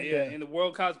 Yeah, in the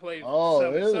World Cosplay. Oh,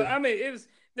 really? So I mean,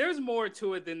 there's more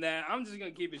to it than that. I'm just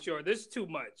gonna keep it short. There's too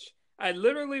much. I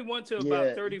literally went to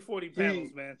about 30-40 panels,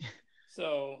 man.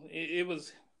 So it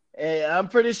was. Hey, I'm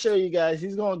pretty sure you guys,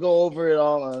 he's gonna go over it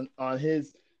all on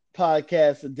his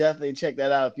podcast. So definitely check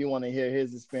that out if you want to hear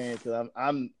his experience.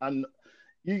 I'm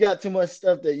you got too much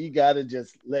stuff that you gotta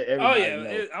just let everybody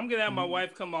know. I'm gonna have my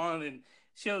wife come on and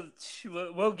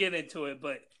we'll get into it.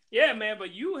 But yeah, man.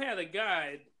 But you had a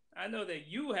guide. I know that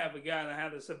you have a guide on how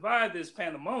to survive this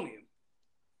pandemonium.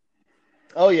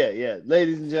 Oh yeah.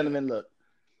 Ladies and gentlemen, look.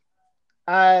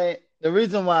 The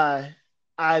reason why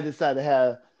I decided to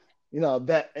have,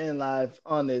 Batman Live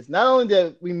on this, not only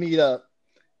did we meet up,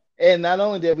 and not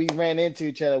only did we ran into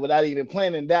each other without even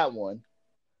planning that one,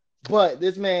 but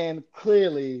this man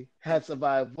clearly has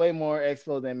survived way more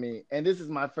expo than me. And this is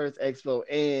my first expo,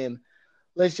 and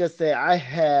let's just say I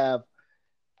have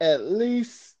at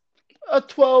least a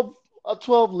 12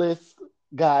 list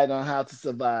guide on how to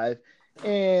survive.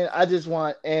 And I just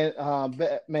want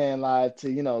Batman Live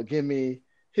to, give me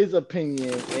his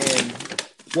opinion and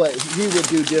what he would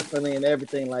do differently and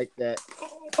everything like that.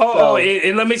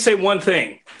 And let me say one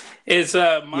thing. Is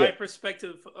my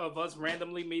perspective of us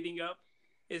randomly meeting up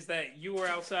is that you were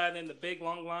outside in the big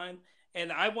long line,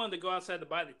 and I wanted to go outside to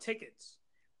buy the tickets.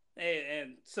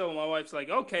 And so my wife's like,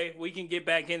 okay, we can get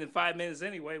back in 5 minutes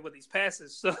anyway with these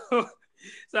passes. So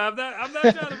I'm not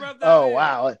trying to rub that in. Oh,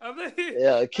 wow.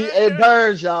 It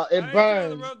burns, y'all. It burns. Trying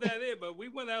to rub that in, but we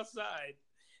went outside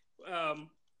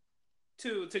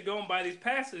to go and buy these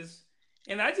passes,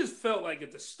 and I just felt like a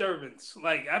disturbance.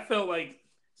 Like, I felt like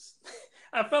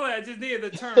I just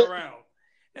needed to turn around.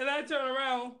 And I turn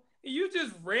around, and you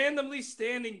just randomly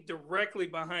standing directly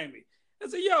behind me. I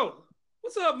said, yo,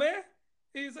 what's up, man?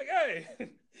 He's like, hey.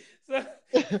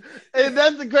 And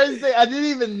that's the crazy thing. I didn't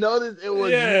even notice it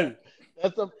was you.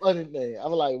 That's a funny thing.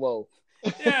 I'm like, whoa.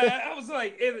 Yeah, I was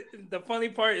like, the funny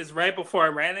part is right before I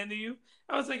ran into you,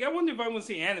 I was like, I wonder if I want to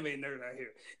see Anime Nerd out here.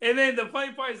 And then the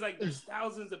funny part is like, there's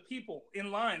thousands of people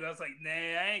in line. I was like, nah,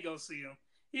 I ain't gonna see him.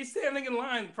 He's standing in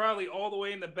line, probably all the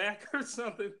way in the back or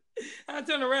something. I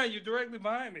turn around, you're directly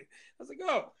behind me. I was like,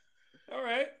 oh, all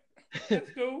right, that's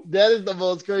cool. That is the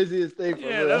most craziest thing for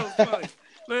Yeah, real. that was funny.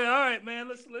 But all right, man,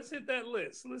 let's hit that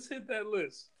list. Let's hit that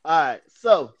list. All right,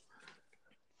 so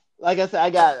like I said, I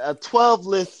got a 12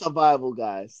 list survival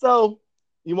guide. So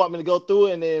you want me to go through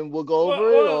it and then we'll go over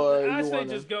it, Well, or I you say want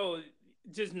to?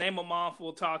 just name them off.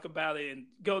 We'll talk about it and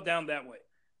go down that way.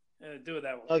 Do it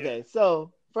that way. Okay,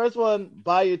 so first one,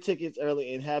 buy your tickets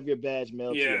early and have your badge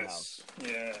mailed to your house.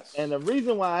 Yes. And the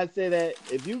reason why I say that,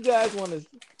 if you guys want to,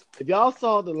 if y'all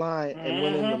saw the line and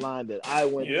went in the line that I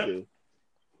went to,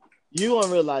 you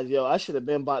won't realize, yo, I should have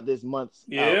been bought this months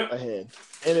out ahead.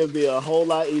 And it'd be a whole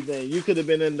lot easier. And you could have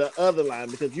been in the other line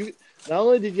because you not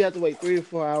only did you have to wait 3 or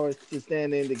 4 hours to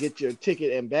stand in to get your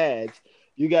ticket and badge,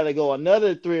 you got to go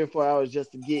another 3 or 4 hours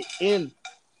just to get in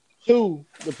to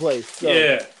the place.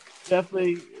 So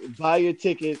definitely buy your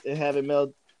tickets and have it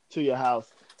mailed to your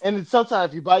house. And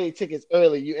sometimes if you buy your tickets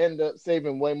early, you end up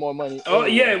saving way more money. Oh,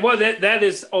 yeah. Well, that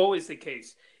is always the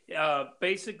case.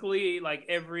 Basically, like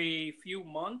every few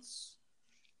months,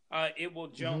 it will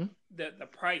jump. The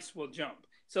price will jump.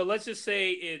 So let's just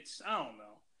say it's, I don't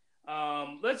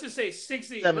know. Let's just say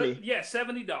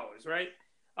 $70, right?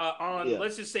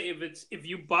 Let's just say if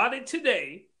you bought it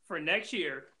today for next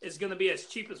year, it's going to be as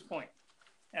cheapest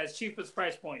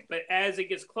price point. But as it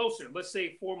gets closer, let's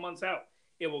say 4 months out,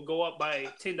 it will go up by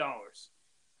 $10.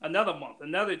 Another month,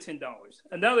 another $10,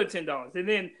 another $10, and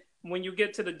then when you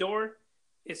get to the door,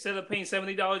 instead of paying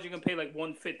 $70, you can pay like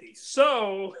 $150.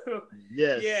 So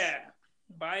yeah,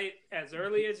 buy it as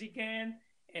early as you can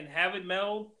and have it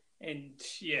mailed. And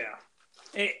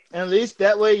at least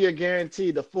that way you're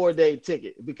guaranteed a 4-day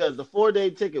ticket because the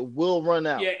 4-day ticket will run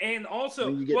out. Yeah, and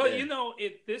also,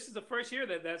 if this is the first year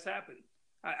that's happened.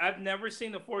 I've never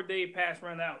seen the 4-day pass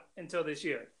run out until this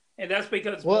year, and that's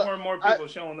because more and more people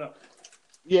showing up.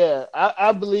 Yeah,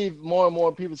 I believe more and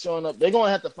more people showing up. They're gonna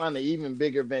have to find an even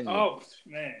bigger venue. Oh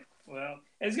man, well,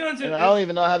 it's going to. And I don't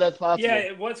even know how that's possible.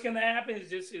 Yeah, what's gonna happen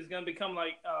is it's gonna become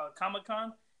like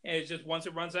Comic-Con, and it's just once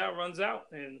it runs out,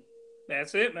 and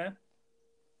that's it, man.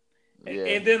 Yeah.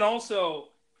 And then also,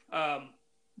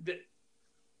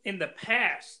 in the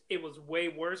past, it was way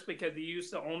worse because they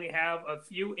used to only have a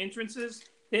few entrances.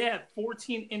 They had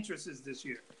 14 entrances this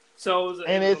year, so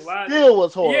it still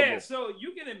was horrible. Yeah, so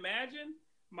you can imagine.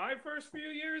 My first few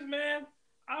years, man,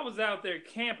 I was out there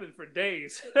camping for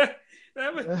days. I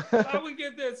would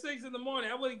get there at 6 in the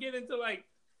morning. I wouldn't get until like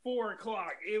 4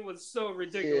 o'clock. It was so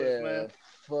ridiculous, man.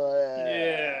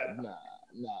 Nah.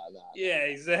 Yeah,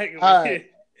 exactly. All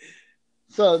right.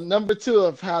 So number 2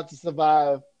 of how to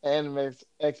survive Anime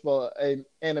Expo,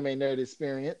 Anime Nerd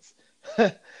Experience.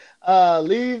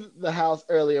 Leave the house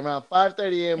early, around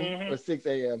 5:30 a.m. or 6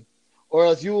 a.m., or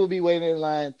else you will be waiting in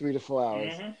line 3 to 4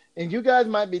 hours. And you guys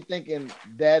might be thinking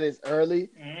that is early,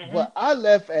 but I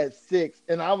left at 6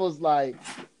 and I was like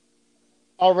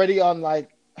already on like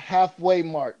halfway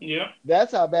mark. Yeah.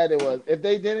 That's how bad it was. If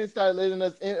they didn't start letting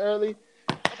us in early,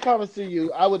 I promise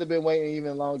you, I would have been waiting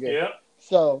even longer. Yeah.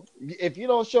 So if you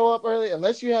don't show up early,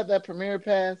 unless you have that premiere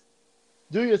pass,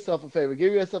 do yourself a favor.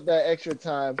 Give yourself that extra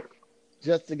time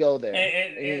just to go there.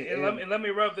 And let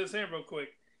me rub this in real quick.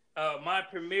 My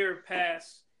premiere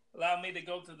pass allowed me to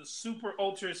go to the super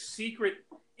ultra secret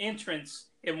entrance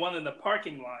in one of the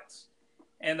parking lots.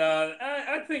 And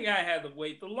I think I had to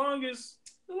wait the longest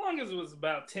was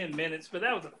about 10 minutes, but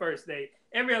that was the first day.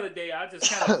 Every other day, I just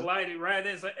kind of glided right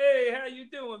in. It's like, hey, how you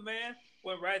doing, man?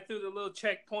 Went right through the little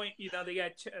checkpoint. You know, they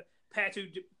got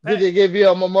Did they give you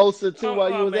a mimosa too while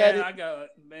you was at it? I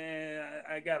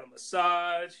got a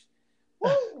massage.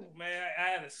 Woo, man, I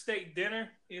had a steak dinner,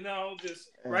 just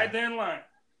right there in line.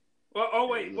 Well,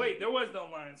 wait, there was no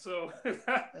line, so.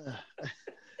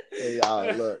 Hey,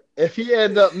 y'all, look, if he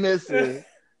end up missing,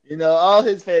 all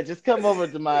his fans, just come over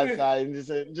to my side and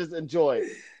just enjoy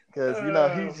it, because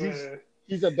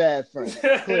he's a bad friend,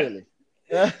 clearly.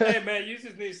 Hey man, you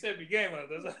just need to step your game up.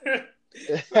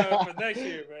 That's for next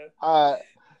year, man. All right.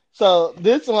 So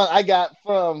this one I got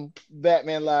from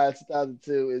Batman Live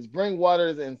 2002 is bring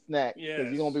waters and snacks because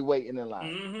you're gonna be waiting in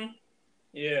line.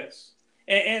 Yes,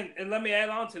 and let me add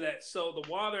on to that. So the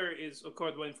water is of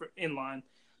course waiting for in line,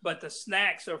 but the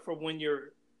snacks are for when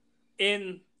you're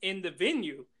in the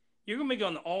venue. You're gonna be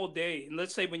going all day, and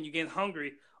let's say when you get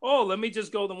hungry, let me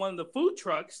just go to one of the food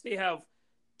trucks. They have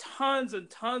tons and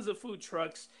tons of food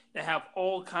trucks that have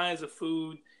all kinds of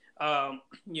food.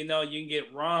 You know, you can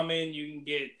get ramen, you can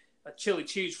get a chili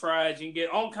cheese fries, you can get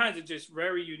all kinds of just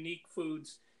very unique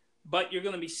foods, but you're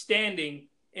going to be standing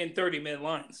in 30-minute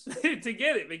lines to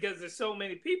get it because there's so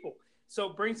many people. So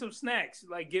bring some snacks,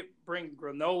 like bring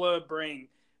granola, bring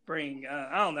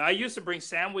I don't know. I used to bring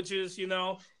sandwiches, you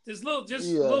know, just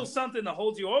little something to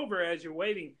hold you over as you're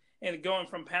waiting and going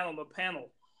from panel to panel,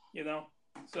 you know.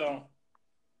 So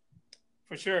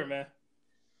for sure, man.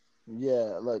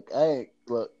 Yeah, look,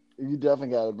 you definitely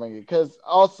got to bring it because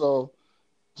also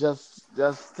just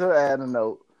to add a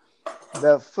note,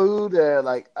 the food there,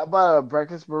 like I bought a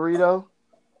breakfast burrito,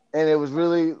 and it was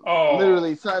really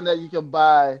literally something that you can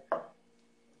buy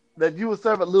that you would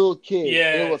serve a little kid.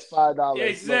 Yeah, it was $5.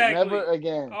 Exactly. Look, never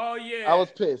again. Oh yeah, I was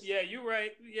pissed. Yeah, you're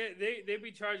right. Yeah, they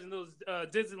be charging those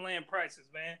Disneyland prices,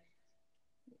 man.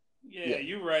 Yeah,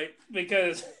 you're right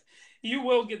because you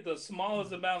will get the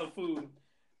smallest amount of food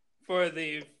for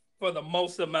the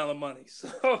most amount of money.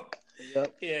 So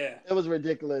yep. Yeah, it was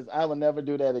ridiculous. I would never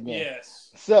do that again.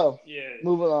 Yes. So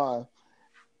moving on.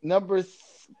 Number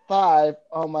 5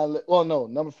 on my list. Well, no,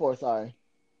 number 4. Sorry.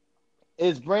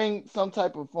 Is bring some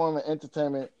type of form of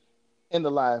entertainment in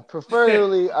the line.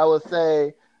 Preferably, I would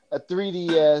say a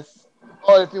 3DS,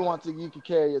 or if you want to, you can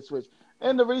carry a Switch.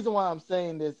 And the reason why I'm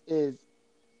saying this is,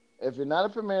 if you're not a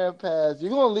Premier Pass,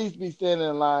 you're gonna at least be standing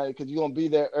in line because you're gonna be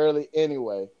there early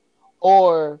anyway.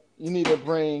 Or you need to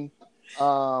bring,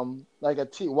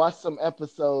 watch some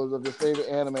episodes of your favorite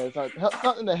anime,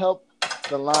 something to help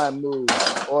the line move,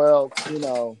 or else, you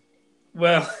know.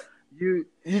 Well.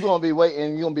 You're gonna be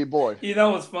waiting. You're gonna be bored. You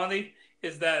know what's funny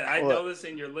is that I noticed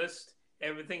in your list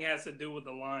everything has to do with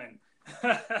the line.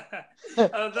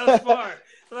 Thus far,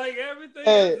 like everything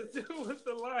has to do with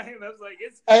the line. I was like,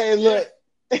 it's. Hey, look.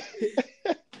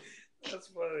 That's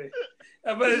funny,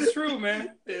 but it's true,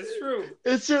 man. It's true.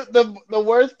 It's true. The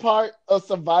worst part of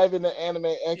surviving the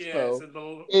Anime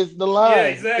Expo is the line. Yeah,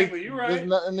 exactly. You're right.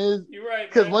 You're right.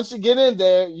 Because once you get in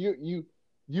there, you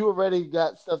already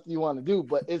got stuff you want to do,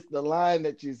 but it's the line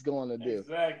that you're going to do.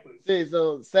 Exactly. See,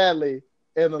 so sadly,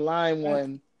 and the line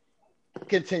one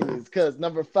continues because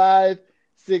number 5,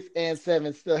 6, and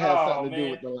 7 still have something to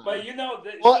do with the line. But you know,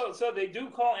 so they do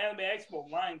call Anime Expo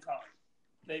LineCon.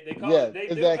 They call it. They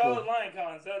do call it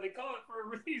LineCon, so they call it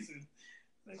for a reason.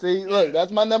 See, look,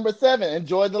 that's my number 7.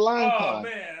 Enjoy the LineCon. Oh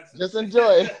man, just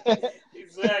enjoy it.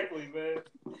 Exactly, man.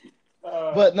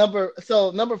 But number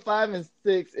 5 and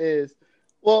 6 is.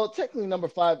 Well, technically, number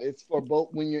 5 is for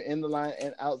both when you're in the line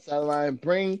and outside the line.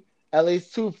 Bring at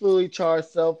least 2 fully charged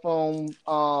cell phone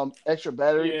extra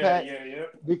battery packs. Yeah.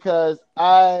 Because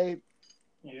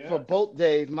for both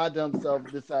days, my dumb self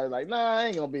decided, like, nah, I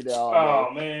ain't going to be there all day.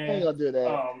 Oh, man. I ain't going to do that.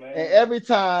 Oh, man. And every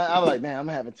time, I'm like, man, I'm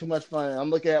having too much fun. I'm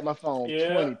looking at my phone,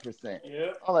 20%.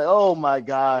 Yeah. I'm like, oh, my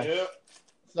gosh. Yeah.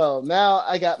 So now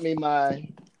I got me my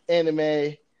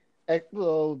Anime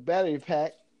Expo battery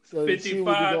pack. So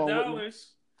 $55.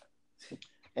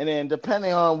 And then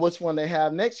depending on which one they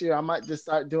have next year, I might just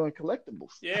start doing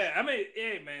collectibles. Yeah, I mean,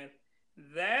 hey man,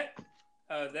 that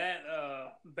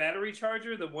battery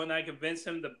charger, the one I convinced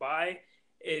him to buy,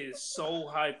 is so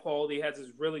high quality. It has this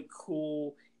really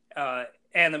cool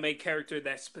anime character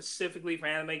that's specifically for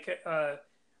Anime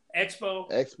Expo.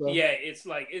 Yeah, it's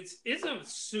like it's a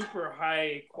super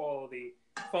high quality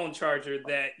phone charger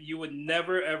that you would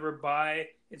never ever buy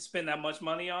and spend that much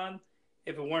money on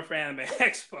if it weren't for Anime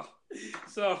Expo.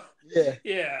 So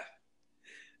yeah.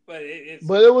 But it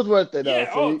was worth it though.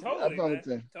 Yeah, so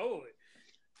totally.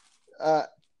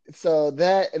 So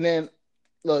that, and then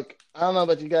look, I don't know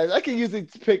about you guys. I can usually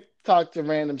talk to a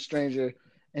random stranger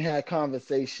and have a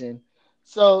conversation.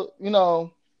 So, you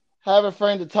know, have a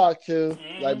friend to talk to,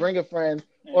 like bring a friend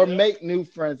or make new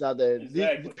friends out there.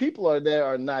 Exactly. The people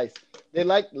are nice. They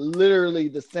like literally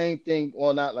the same thing.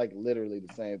 Well, not like literally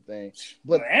the same thing,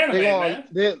 but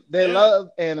they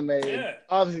love anime. Yeah.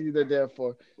 Obviously, they're there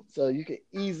for. So you can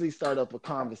easily start up a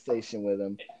conversation with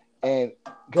them and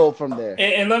go from there.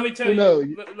 And let me tell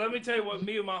you, let me tell you what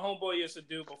me and my homeboy used to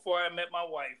do before I met my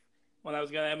wife. When I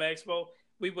was going to Anime Expo,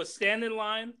 we would stand in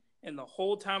line, and the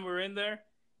whole time we were in there,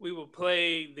 we would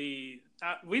play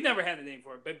we never had a name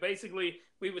for it, but basically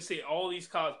we would see all these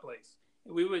cosplays.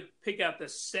 And we would pick out the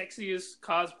sexiest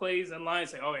cosplays in line and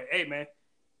say, okay, hey man,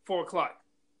 4:00.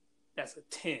 That's a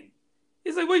 10.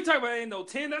 He's like, what are you talking about? Ain't no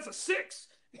 10, that's a 6.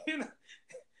 You know?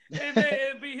 And then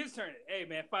it'd be his turn. Hey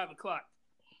man, 5:00.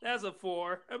 That's a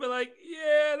 4. I'd be like,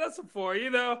 yeah, that's a 4, you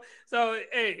know? So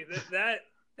hey,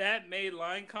 that made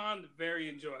LineCon very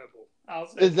enjoyable. I'll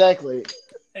say exactly.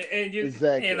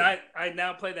 And I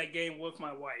now play that game with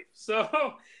my wife,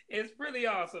 so it's pretty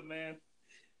awesome, man.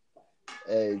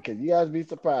 Hey, because you guys be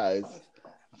surprised.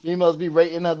 Females be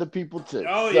rating other people too.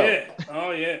 Oh so. yeah.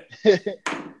 Oh yeah.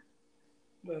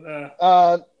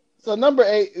 But So number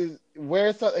 8 is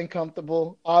wear something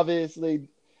comfortable. Obviously,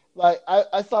 like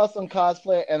I saw some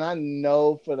cosplay, and I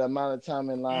know for the amount of time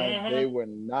in line they were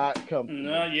not comfortable.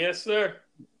 No, yes, sir.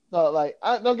 So like,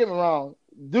 don't get me wrong,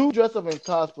 do dress up in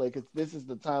cosplay because this is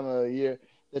the time of the year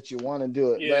that you want to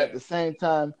do it. Yeah. But at the same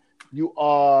time, you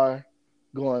are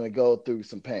going to go through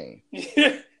some pain.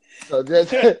 So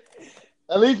just at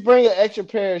least bring an extra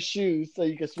pair of shoes so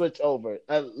you can switch over.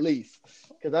 At least,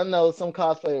 because I know some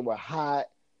cosplayers were hot.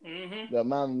 The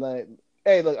amount of like,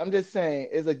 hey, look, I'm just saying,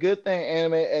 it's a good thing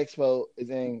Anime Expo is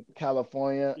in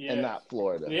California and not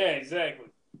Florida. Yeah, exactly.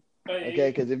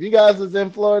 Okay, because if you guys was in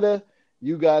Florida,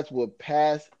 you guys would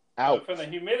pass out from the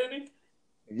humidity.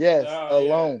 Yes,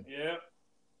 alone. Yeah.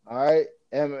 All right,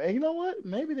 and you know what?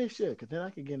 Maybe they should, because then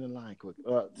I could get in line quick.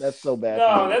 That's so bad.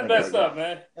 No, that's messed up,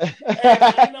 man.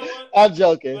 Hey, you know what? I'm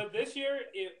joking. But this year,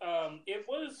 it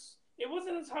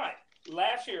wasn't as hot.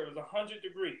 Last year it was 100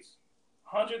 degrees.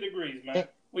 100 degrees, man.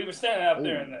 We were standing out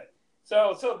there in that.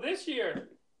 So this year,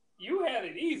 you had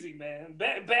it easy, man.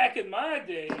 Back in my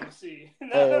day, you see.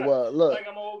 Well, look, like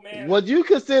I'm an old man. What you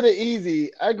consider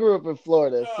easy, I grew up in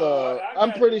Florida, so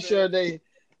I'm pretty sure that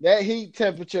heat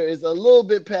temperature is a little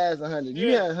bit past 100. Yeah.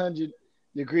 You had 100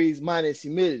 degrees minus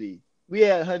humidity. We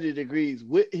had 100 degrees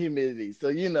with humidity, so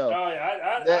you know. Oh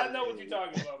yeah, I know what you're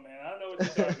talking about, man. I know what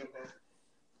you're talking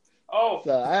about.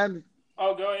 Go ahead.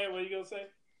 What are you gonna say?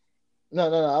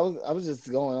 No. I was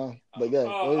just going on. But good.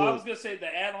 I was gonna say to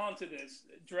add on to this,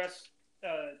 dress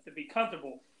to be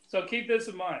comfortable. So keep this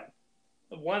in mind.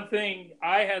 The one thing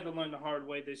I had to learn the hard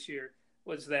way this year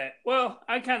was that, well,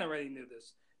 I kind of already knew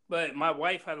this, but my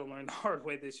wife had to learn the hard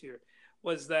way this year,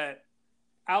 was that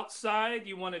outside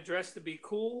you want to dress to be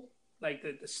cool, like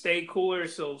to stay cooler.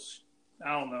 So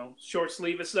I don't know, short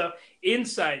sleeve and stuff.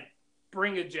 Inside,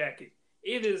 bring a jacket.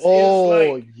 It's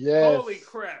like, holy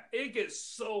crap, it gets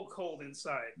so cold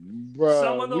inside. Bro,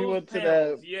 some of those we went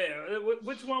panels, to that. Yeah,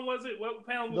 which one was it? What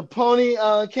panel? The Pony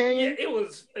Canyon? Yeah, it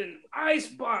was an ice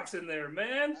box in there,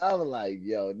 man. I was like,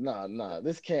 yo, no,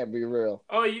 this can't be real.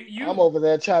 Oh, you I'm over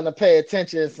there trying to pay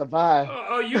attention and survive.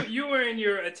 You were in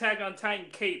your Attack on Titan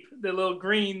cape, the little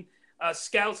green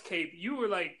Scouts cape. You were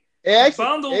like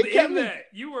bundled in that.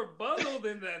 You were bundled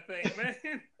in that thing,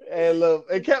 man. And look,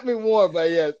 it kept me warm, but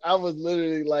yes, I was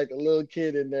literally like a little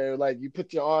kid in there. Like you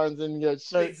put your arms in your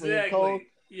shirt when you're cold.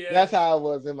 Yeah. That's how I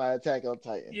was in my Attack on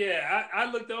Titan. Yeah,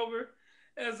 I looked over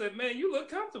and I said, man, you look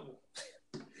comfortable.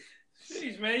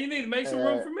 Jeez, man, you need to make some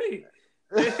room for me.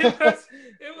 It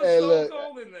was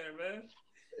cold in there, man.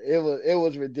 It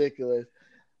was ridiculous.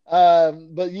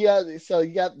 But yeah, so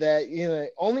you got that. You know,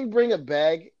 only bring a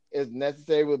bag if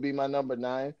necessary would be my number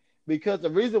 9, because the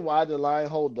reason why the line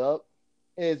hold up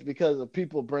is because of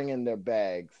people bringing their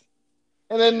bags,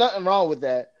 and there's nothing wrong with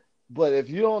that. But if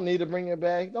you don't need to bring your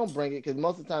bag, don't bring it, because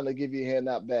most of the time they give you a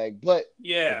handout bag. But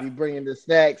if you bring in the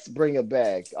snacks, bring a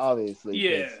bag, obviously.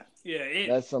 Yeah.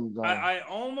 That's something. I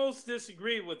almost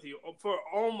disagree with you for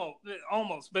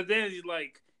almost, but then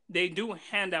like they do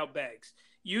hand out bags.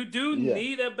 You do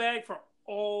need a bag for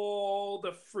all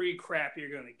the free crap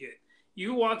you're gonna get.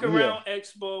 You walk around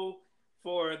Expo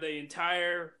for the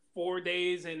entire 4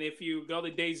 days, and if you go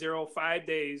to day 0, 5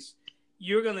 days,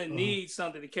 you're going to need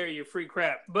something to carry your free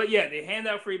crap. But yeah, they hand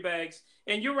out free bags,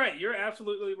 and you're right. You're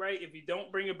absolutely right. If you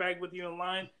don't bring a bag with you in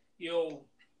line, you'll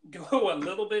go a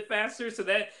little bit faster.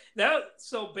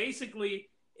 So basically,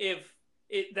 if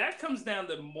that comes down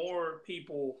to more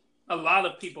people, a lot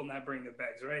of people not bringing their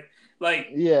bags, right? Like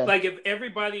if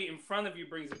everybody in front of you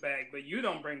brings a bag, but you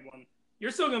don't bring one,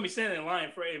 you're still going to be standing in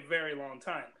line for a very long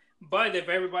time. But if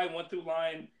everybody went through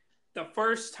line the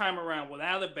first time around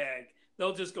without a bag,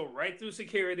 they'll just go right through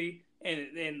security,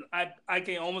 and I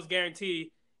can almost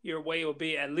guarantee your wait will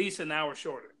be at least an hour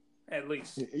shorter, at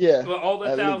least. Yeah. But all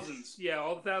the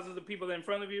thousands of people in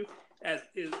front of you,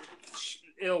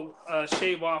 it'll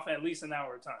shave off at least an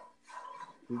hour of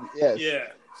time. Yes. Yeah.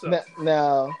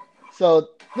 So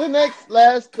the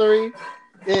last 3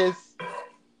 is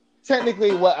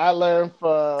technically what I learned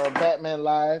from Batman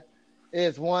Live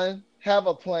is 1, have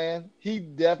a plan. He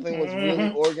definitely was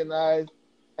really organized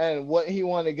and what he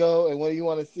want to go and what he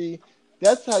want to see.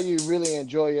 That's how you really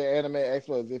enjoy your anime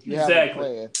expos, if you have a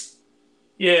plan.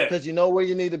 Yeah. Because you know where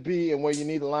you need to be and where you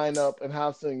need to line up and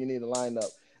how soon you need to line up.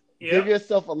 Yep. Give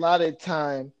yourself a lot of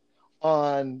time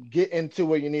on getting to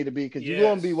where you need to be, because you're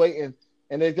going to be waiting,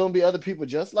 and there's going to be other people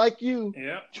just like you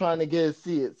trying to get to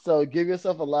see it. So give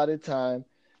yourself a lot of time.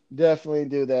 Definitely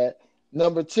do that.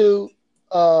 Number 2,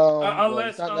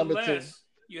 unless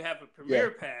you have a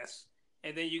premiere pass,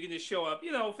 and then you can just show up,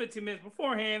 15 minutes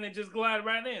beforehand and just glide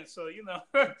right in. So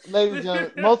Ladies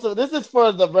and gentlemen, this is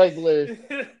for the regular,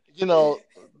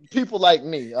 people like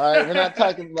me. All right, we're not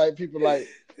talking like people like,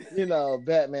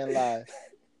 Batman Live.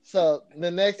 So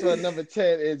the next one, number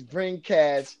 10, is bring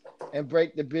cash and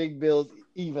break the big bills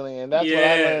evenly, and that's what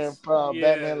I learned from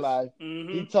Batman Live.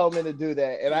 Mm-hmm. He told me to do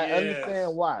that, and I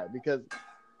understand why, because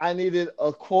I needed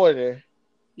a quarter.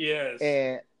 Yes.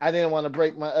 And I didn't want to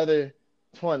break my other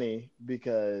 20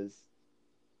 because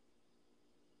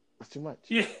it's too much.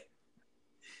 Yeah.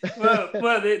 Well,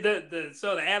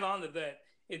 so to add on to that,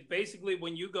 it's basically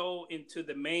when you go into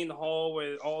the main hall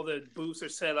where all the booths are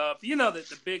set up,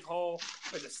 the big hall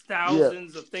where there's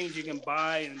thousands of things you can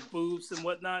buy and booths and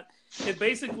whatnot. It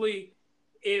basically,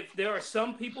 if there are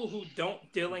some people who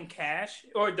don't deal in cash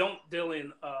or don't deal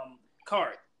in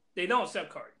card, they don't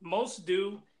accept card. Most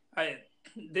do.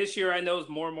 This year, I know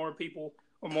more and more people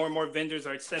or more vendors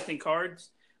are accepting cards.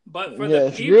 But for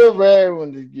the people, real rare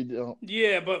when you don't.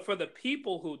 Yeah, but for the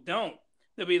people who don't,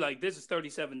 they'll be like, "This is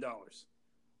 $37."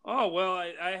 Oh well,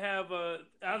 I have I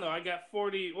don't know, I got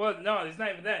 40. Well, no, it's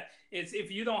not even that. It's if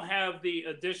you don't have the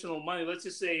additional money. Let's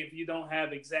just say if you don't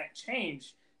have exact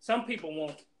change, some people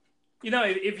won't.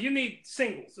 If you need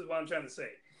singles, is what I'm trying to say.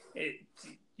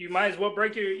 You might as well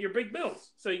break your big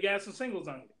bills so you got some singles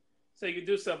on you, so you can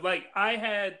do stuff. Like I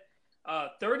had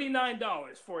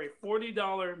 $39 for a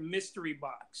 $40 mystery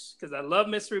box because I love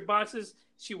mystery boxes.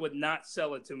 She would not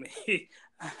sell it to me,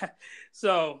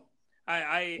 so.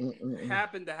 I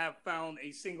happen to have found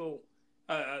a single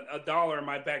a dollar in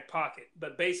my back pocket,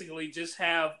 but basically just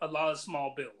have a lot of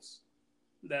small bills.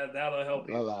 That'll help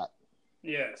you. A lot.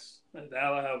 Yes,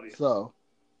 that'll help you. So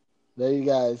there you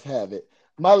guys have it.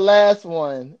 My last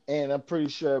one, and I'm pretty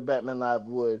sure Batman Live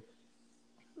would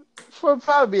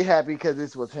probably be happy because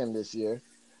this was him this year.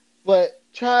 But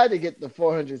try to get the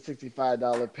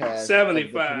 $465 pass.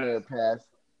 75. The Premier Pass.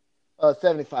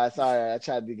 75. Sorry, I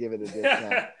tried to give it a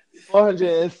discount.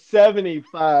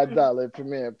 $475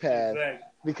 Premier Pass. Exactly.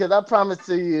 Because I promise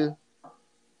to you,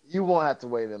 you won't have to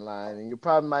wait in line, and you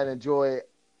probably might enjoy it.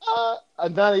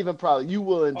 Not even probably. You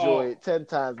will enjoy it 10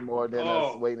 times more than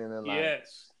us waiting in line.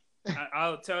 Yes.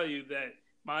 I'll tell you that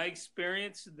my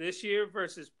experience this year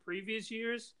versus previous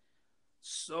years,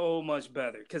 so much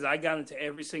better because I got into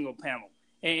every single panel.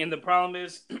 And the problem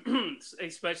is,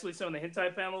 especially some of the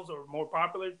hentai panels or more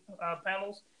popular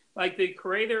panels, like the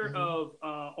creator of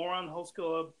Ouran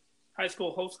High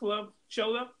School Host Club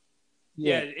showed up.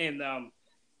 Yeah, and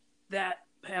that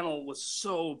panel was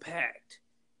so packed.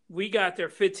 We got there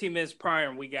 15 minutes prior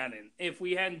and we got in. If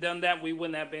we hadn't done that, we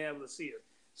wouldn't have been able to see her.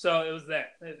 So it was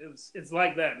that. It's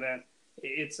like that, man.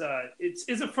 It's a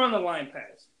front of the line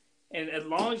pass, and as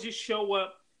long as you show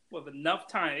up with enough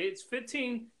time, it's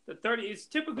 15 to 30. It's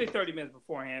typically 30 minutes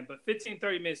beforehand, but 15,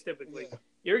 30 minutes typically.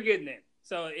 You're getting in.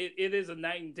 So it is a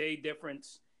night and day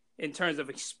difference in terms of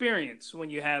experience when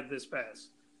you have this pass.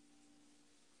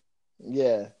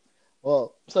 Yeah.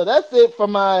 Well, so that's it for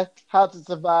my How to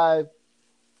Survive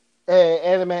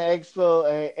Anime Expo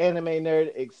and Anime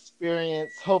Nerd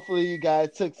experience. Hopefully you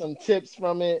guys took some tips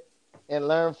from it and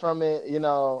learned from it.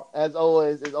 As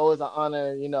always, it's always an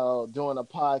honor, doing a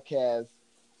podcast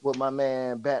with my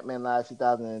man Batman Live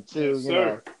 2002. Yes,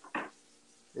 sir.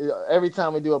 Every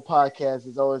time we do a podcast,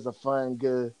 it's always a fun,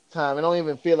 good time. I don't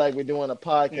even feel like we're doing a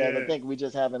podcast. Yeah. I think we're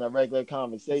just having a regular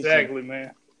conversation. Exactly,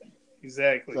 man.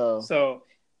 Exactly. So,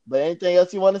 but anything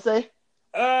else you want to say?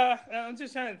 I'm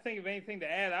just trying to think of anything to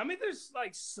add. I mean, there's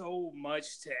like so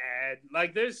much to add.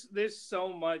 Like there's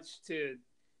so much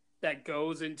that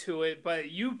goes into it,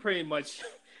 but you pretty much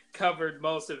covered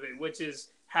most of it, which is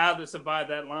how to survive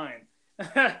that line.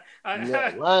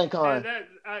 Line con.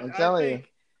 I'm telling you.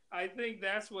 I think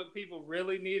that's what people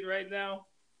really need right now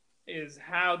is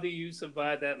how do you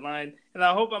survive that line? And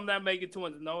I hope I'm not making too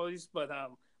much noise, but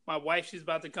my wife, she's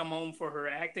about to come home for her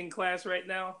acting class right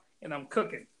now, and I'm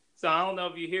cooking. So I don't know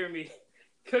if you hear me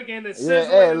cooking and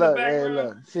sizzling in the background.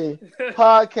 Look. See,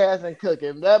 podcast and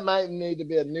cooking, that might need to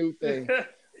be a new thing.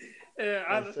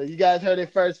 So you guys heard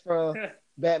it first from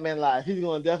Batman Live. He's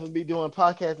going to definitely be doing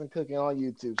podcast and cooking on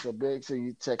YouTube, so make sure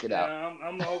you check it out.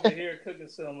 I'm over here cooking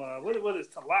some, what is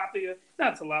tilapia?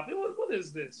 Not tilapia, what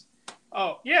is this?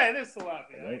 Oh, yeah, it is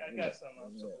tilapia. I got some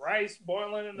rice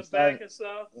boiling in the back and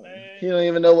stuff. Man. He don't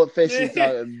even know what fish he's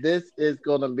talking. This is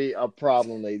going to be a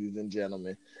problem, ladies and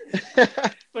gentlemen.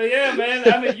 But yeah,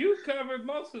 man, I mean, you covered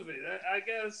most of it, I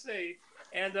got to say.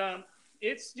 And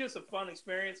it's just a fun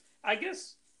experience. I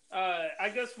guess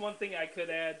one thing I could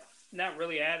add, not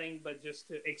really adding, but just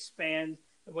to expand,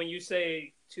 when you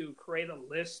say to create a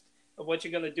list of what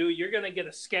you're going to do, you're going to get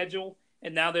a schedule,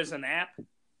 and now there's an app.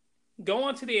 go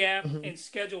onto the app Mhm. and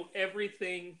schedule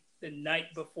everything the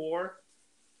night before,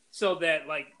 so that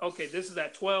like, okay, this is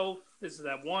at 12, this is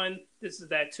at 1, this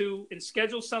is at 2, and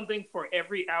schedule something for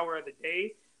every hour of the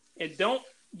day. And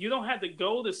you don't have to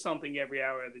go to something every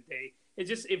hour of the day. It's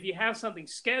just if you have something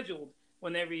scheduled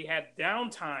whenever you have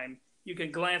downtime, you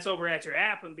can glance over at your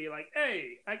app and be like,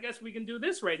 hey, I guess we can do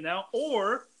this right now,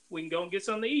 or we can go and get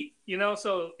something to eat.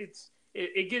 So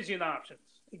it gives you options.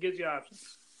 It gives you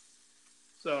options.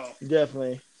 So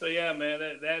Definitely. yeah, man,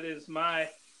 that is my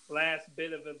last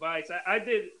bit of advice. I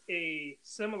did a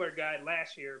similar guide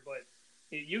last year, but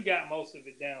you got most of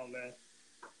it down, man.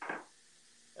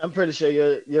 I'm pretty sure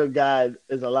your guide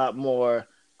is a lot more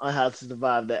on how to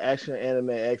survive the Action Anime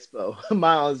Expo.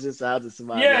 Mine was just how to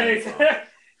survive Yeah, Linecon.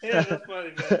 yeah, that's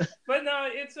funny, man. But no,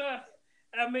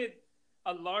 I mean,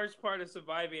 a large part of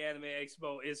surviving Anime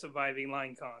Expo is surviving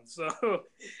LineCon. So,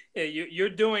 yeah, you're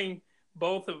doing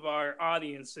both of our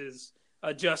audiences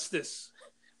a justice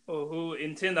who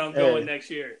intend on going Hey, next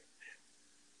year.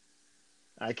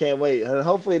 I can't wait.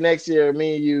 Hopefully next year,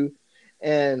 me and you,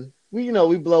 and we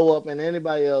blow up, and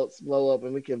anybody else blow up,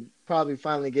 and we can probably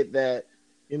finally get that,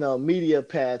 media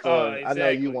pass. Oh, Or I know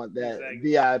you exactly, want that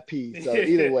exactly. VIP. So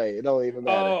either way, it don't even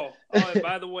matter. And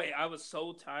by the way, I was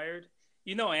so tired.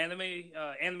 Anime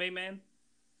Man,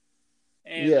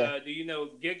 and Yeah, do you know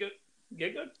Giga?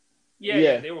 Giga? Yeah, yeah,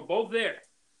 yeah. they were both there.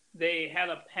 They had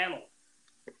a panel,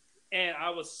 and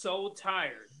I was so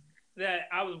tired that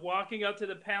I was walking up to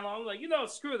the panel. I was like,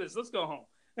 screw this, let's go home.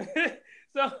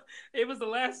 So it was the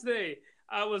last day.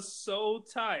 I was so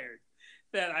tired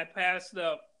that I passed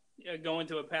up going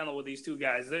to a panel with these two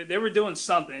guys. They were doing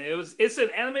something. It's an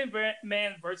Anime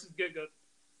Man versus Giga.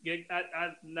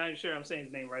 I'm not sure I'm saying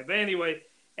his name right, but anyway,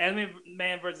 Anime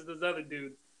Man versus this other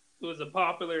dude who was a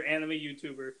popular anime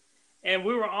YouTuber, and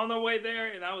we were on our way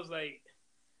there, and I was like,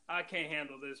 I can't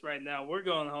handle this right now. We're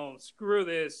going home. Screw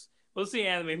this. We'll see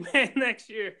Anime Man next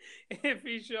year if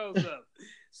he shows up.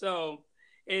 So,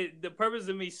 the purpose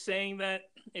of me saying that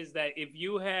is that if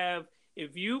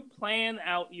you plan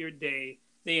out your day,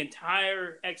 the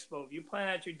entire expo, if you plan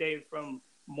out your day from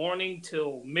morning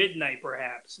till midnight,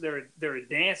 perhaps there are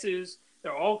dances,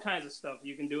 there are all kinds of stuff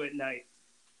you can do at night.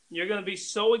 You're gonna be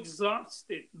so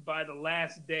exhausted by the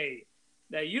last day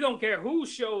that you don't care who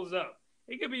shows up.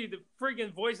 It could be the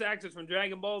freaking voice actors from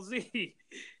Dragon Ball Z.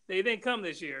 They didn't come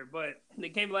this year, but they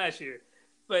came last year.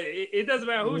 But it doesn't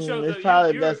matter who shows It's up.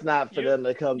 probably best not for them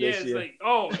to come Yeah, this it's year. like,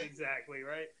 oh, exactly,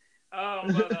 right.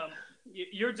 But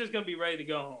you're just gonna be ready to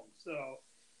go home. So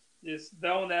just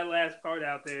throwing that last part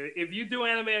out there. If you do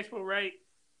Anime Expo right,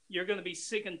 you're gonna be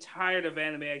sick and tired of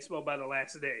Anime Expo by the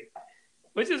last day,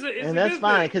 which is it's And a that's good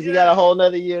fine thing. because you got Yeah. a whole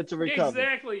nother year to recover.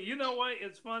 Exactly. You know what?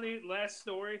 It's funny. Last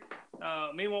story.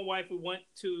 Me and my wife, we went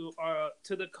to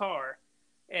the car,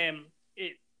 and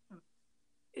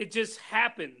it just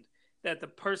happened that the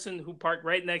person who parked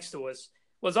right next to us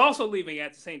was also leaving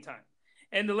at the same time.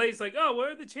 And the lady's like, "Oh, what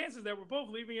are the chances that we're both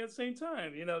leaving at the same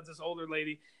time?" This older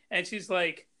lady, and she's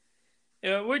like,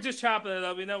 we're just chopping it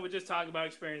up. We're just talking about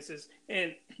experiences.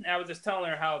 And I was just telling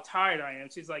her how tired I am.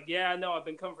 She's like, "Yeah, I know. I've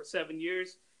been coming for 7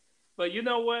 years. But you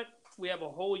know what? We have a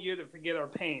whole year to forget our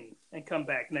pain and come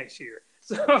back next year."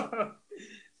 So,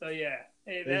 so yeah.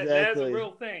 Hey, that's a Exactly.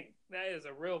 real thing. That is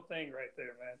a real thing right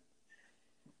there, man.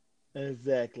 But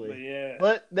Exactly. yeah.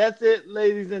 But that's it,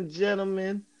 ladies and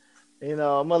gentlemen. I'm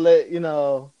gonna let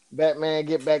Batman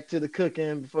get back to the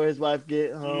cooking before his wife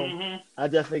get home. Mm-hmm. I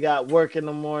definitely got work in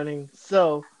the morning.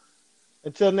 So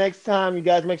until next time, you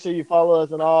guys make sure you follow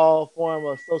us on all form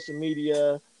of social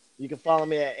media. You can follow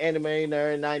me at Anime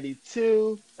Nerd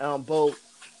 92 on both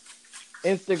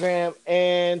Instagram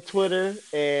and Twitter.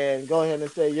 And go ahead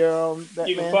and say you're on You can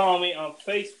Batman. follow me on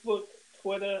Facebook,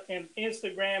 Twitter, and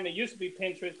Instagram. It used to be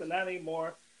Pinterest, but not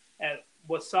anymore. At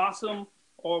What's Awesome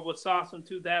or What's Awesome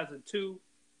 2002.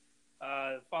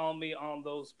 Follow me on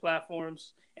those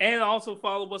platforms. And also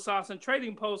follow What's Awesome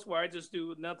Trading Post, where I just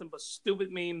do nothing but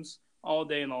stupid memes all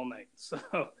day and all night. So,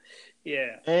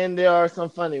 yeah. And there are some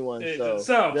funny ones, so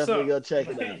So, definitely go check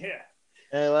it out. yeah.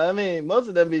 And I mean, most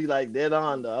of them be like dead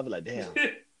on though. I'll be like, damn.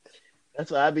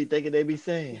 That's what I be thinking they be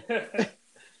saying.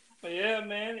 But yeah,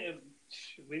 man,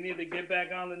 we need to get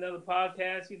back on another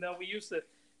podcast.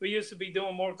 We used to be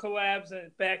doing more collabs,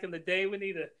 and back in the day, we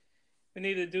need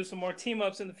to do some more team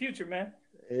ups in the future, man.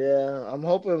 Yeah, I'm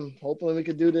hoping we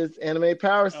could do this Anime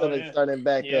Power Summit Yeah. starting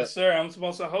back up. Yes, sir. I'm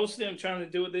supposed to host it. I'm trying to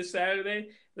do it this Saturday.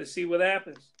 Let's see what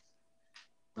happens.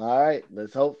 All right,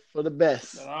 let's hope for the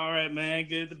best. But all right, man.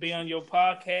 Good to be on your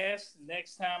podcast.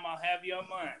 Next time, I'll have you on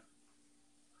mine.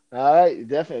 All right,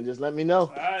 definitely. Just let me know.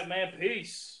 All right, man.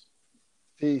 Peace.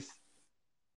 Peace.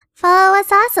 Follow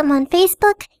What's Awesome on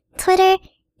Facebook, Twitter,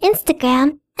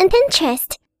 Instagram, and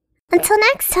Pinterest. Until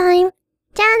next time,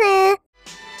 じゃあね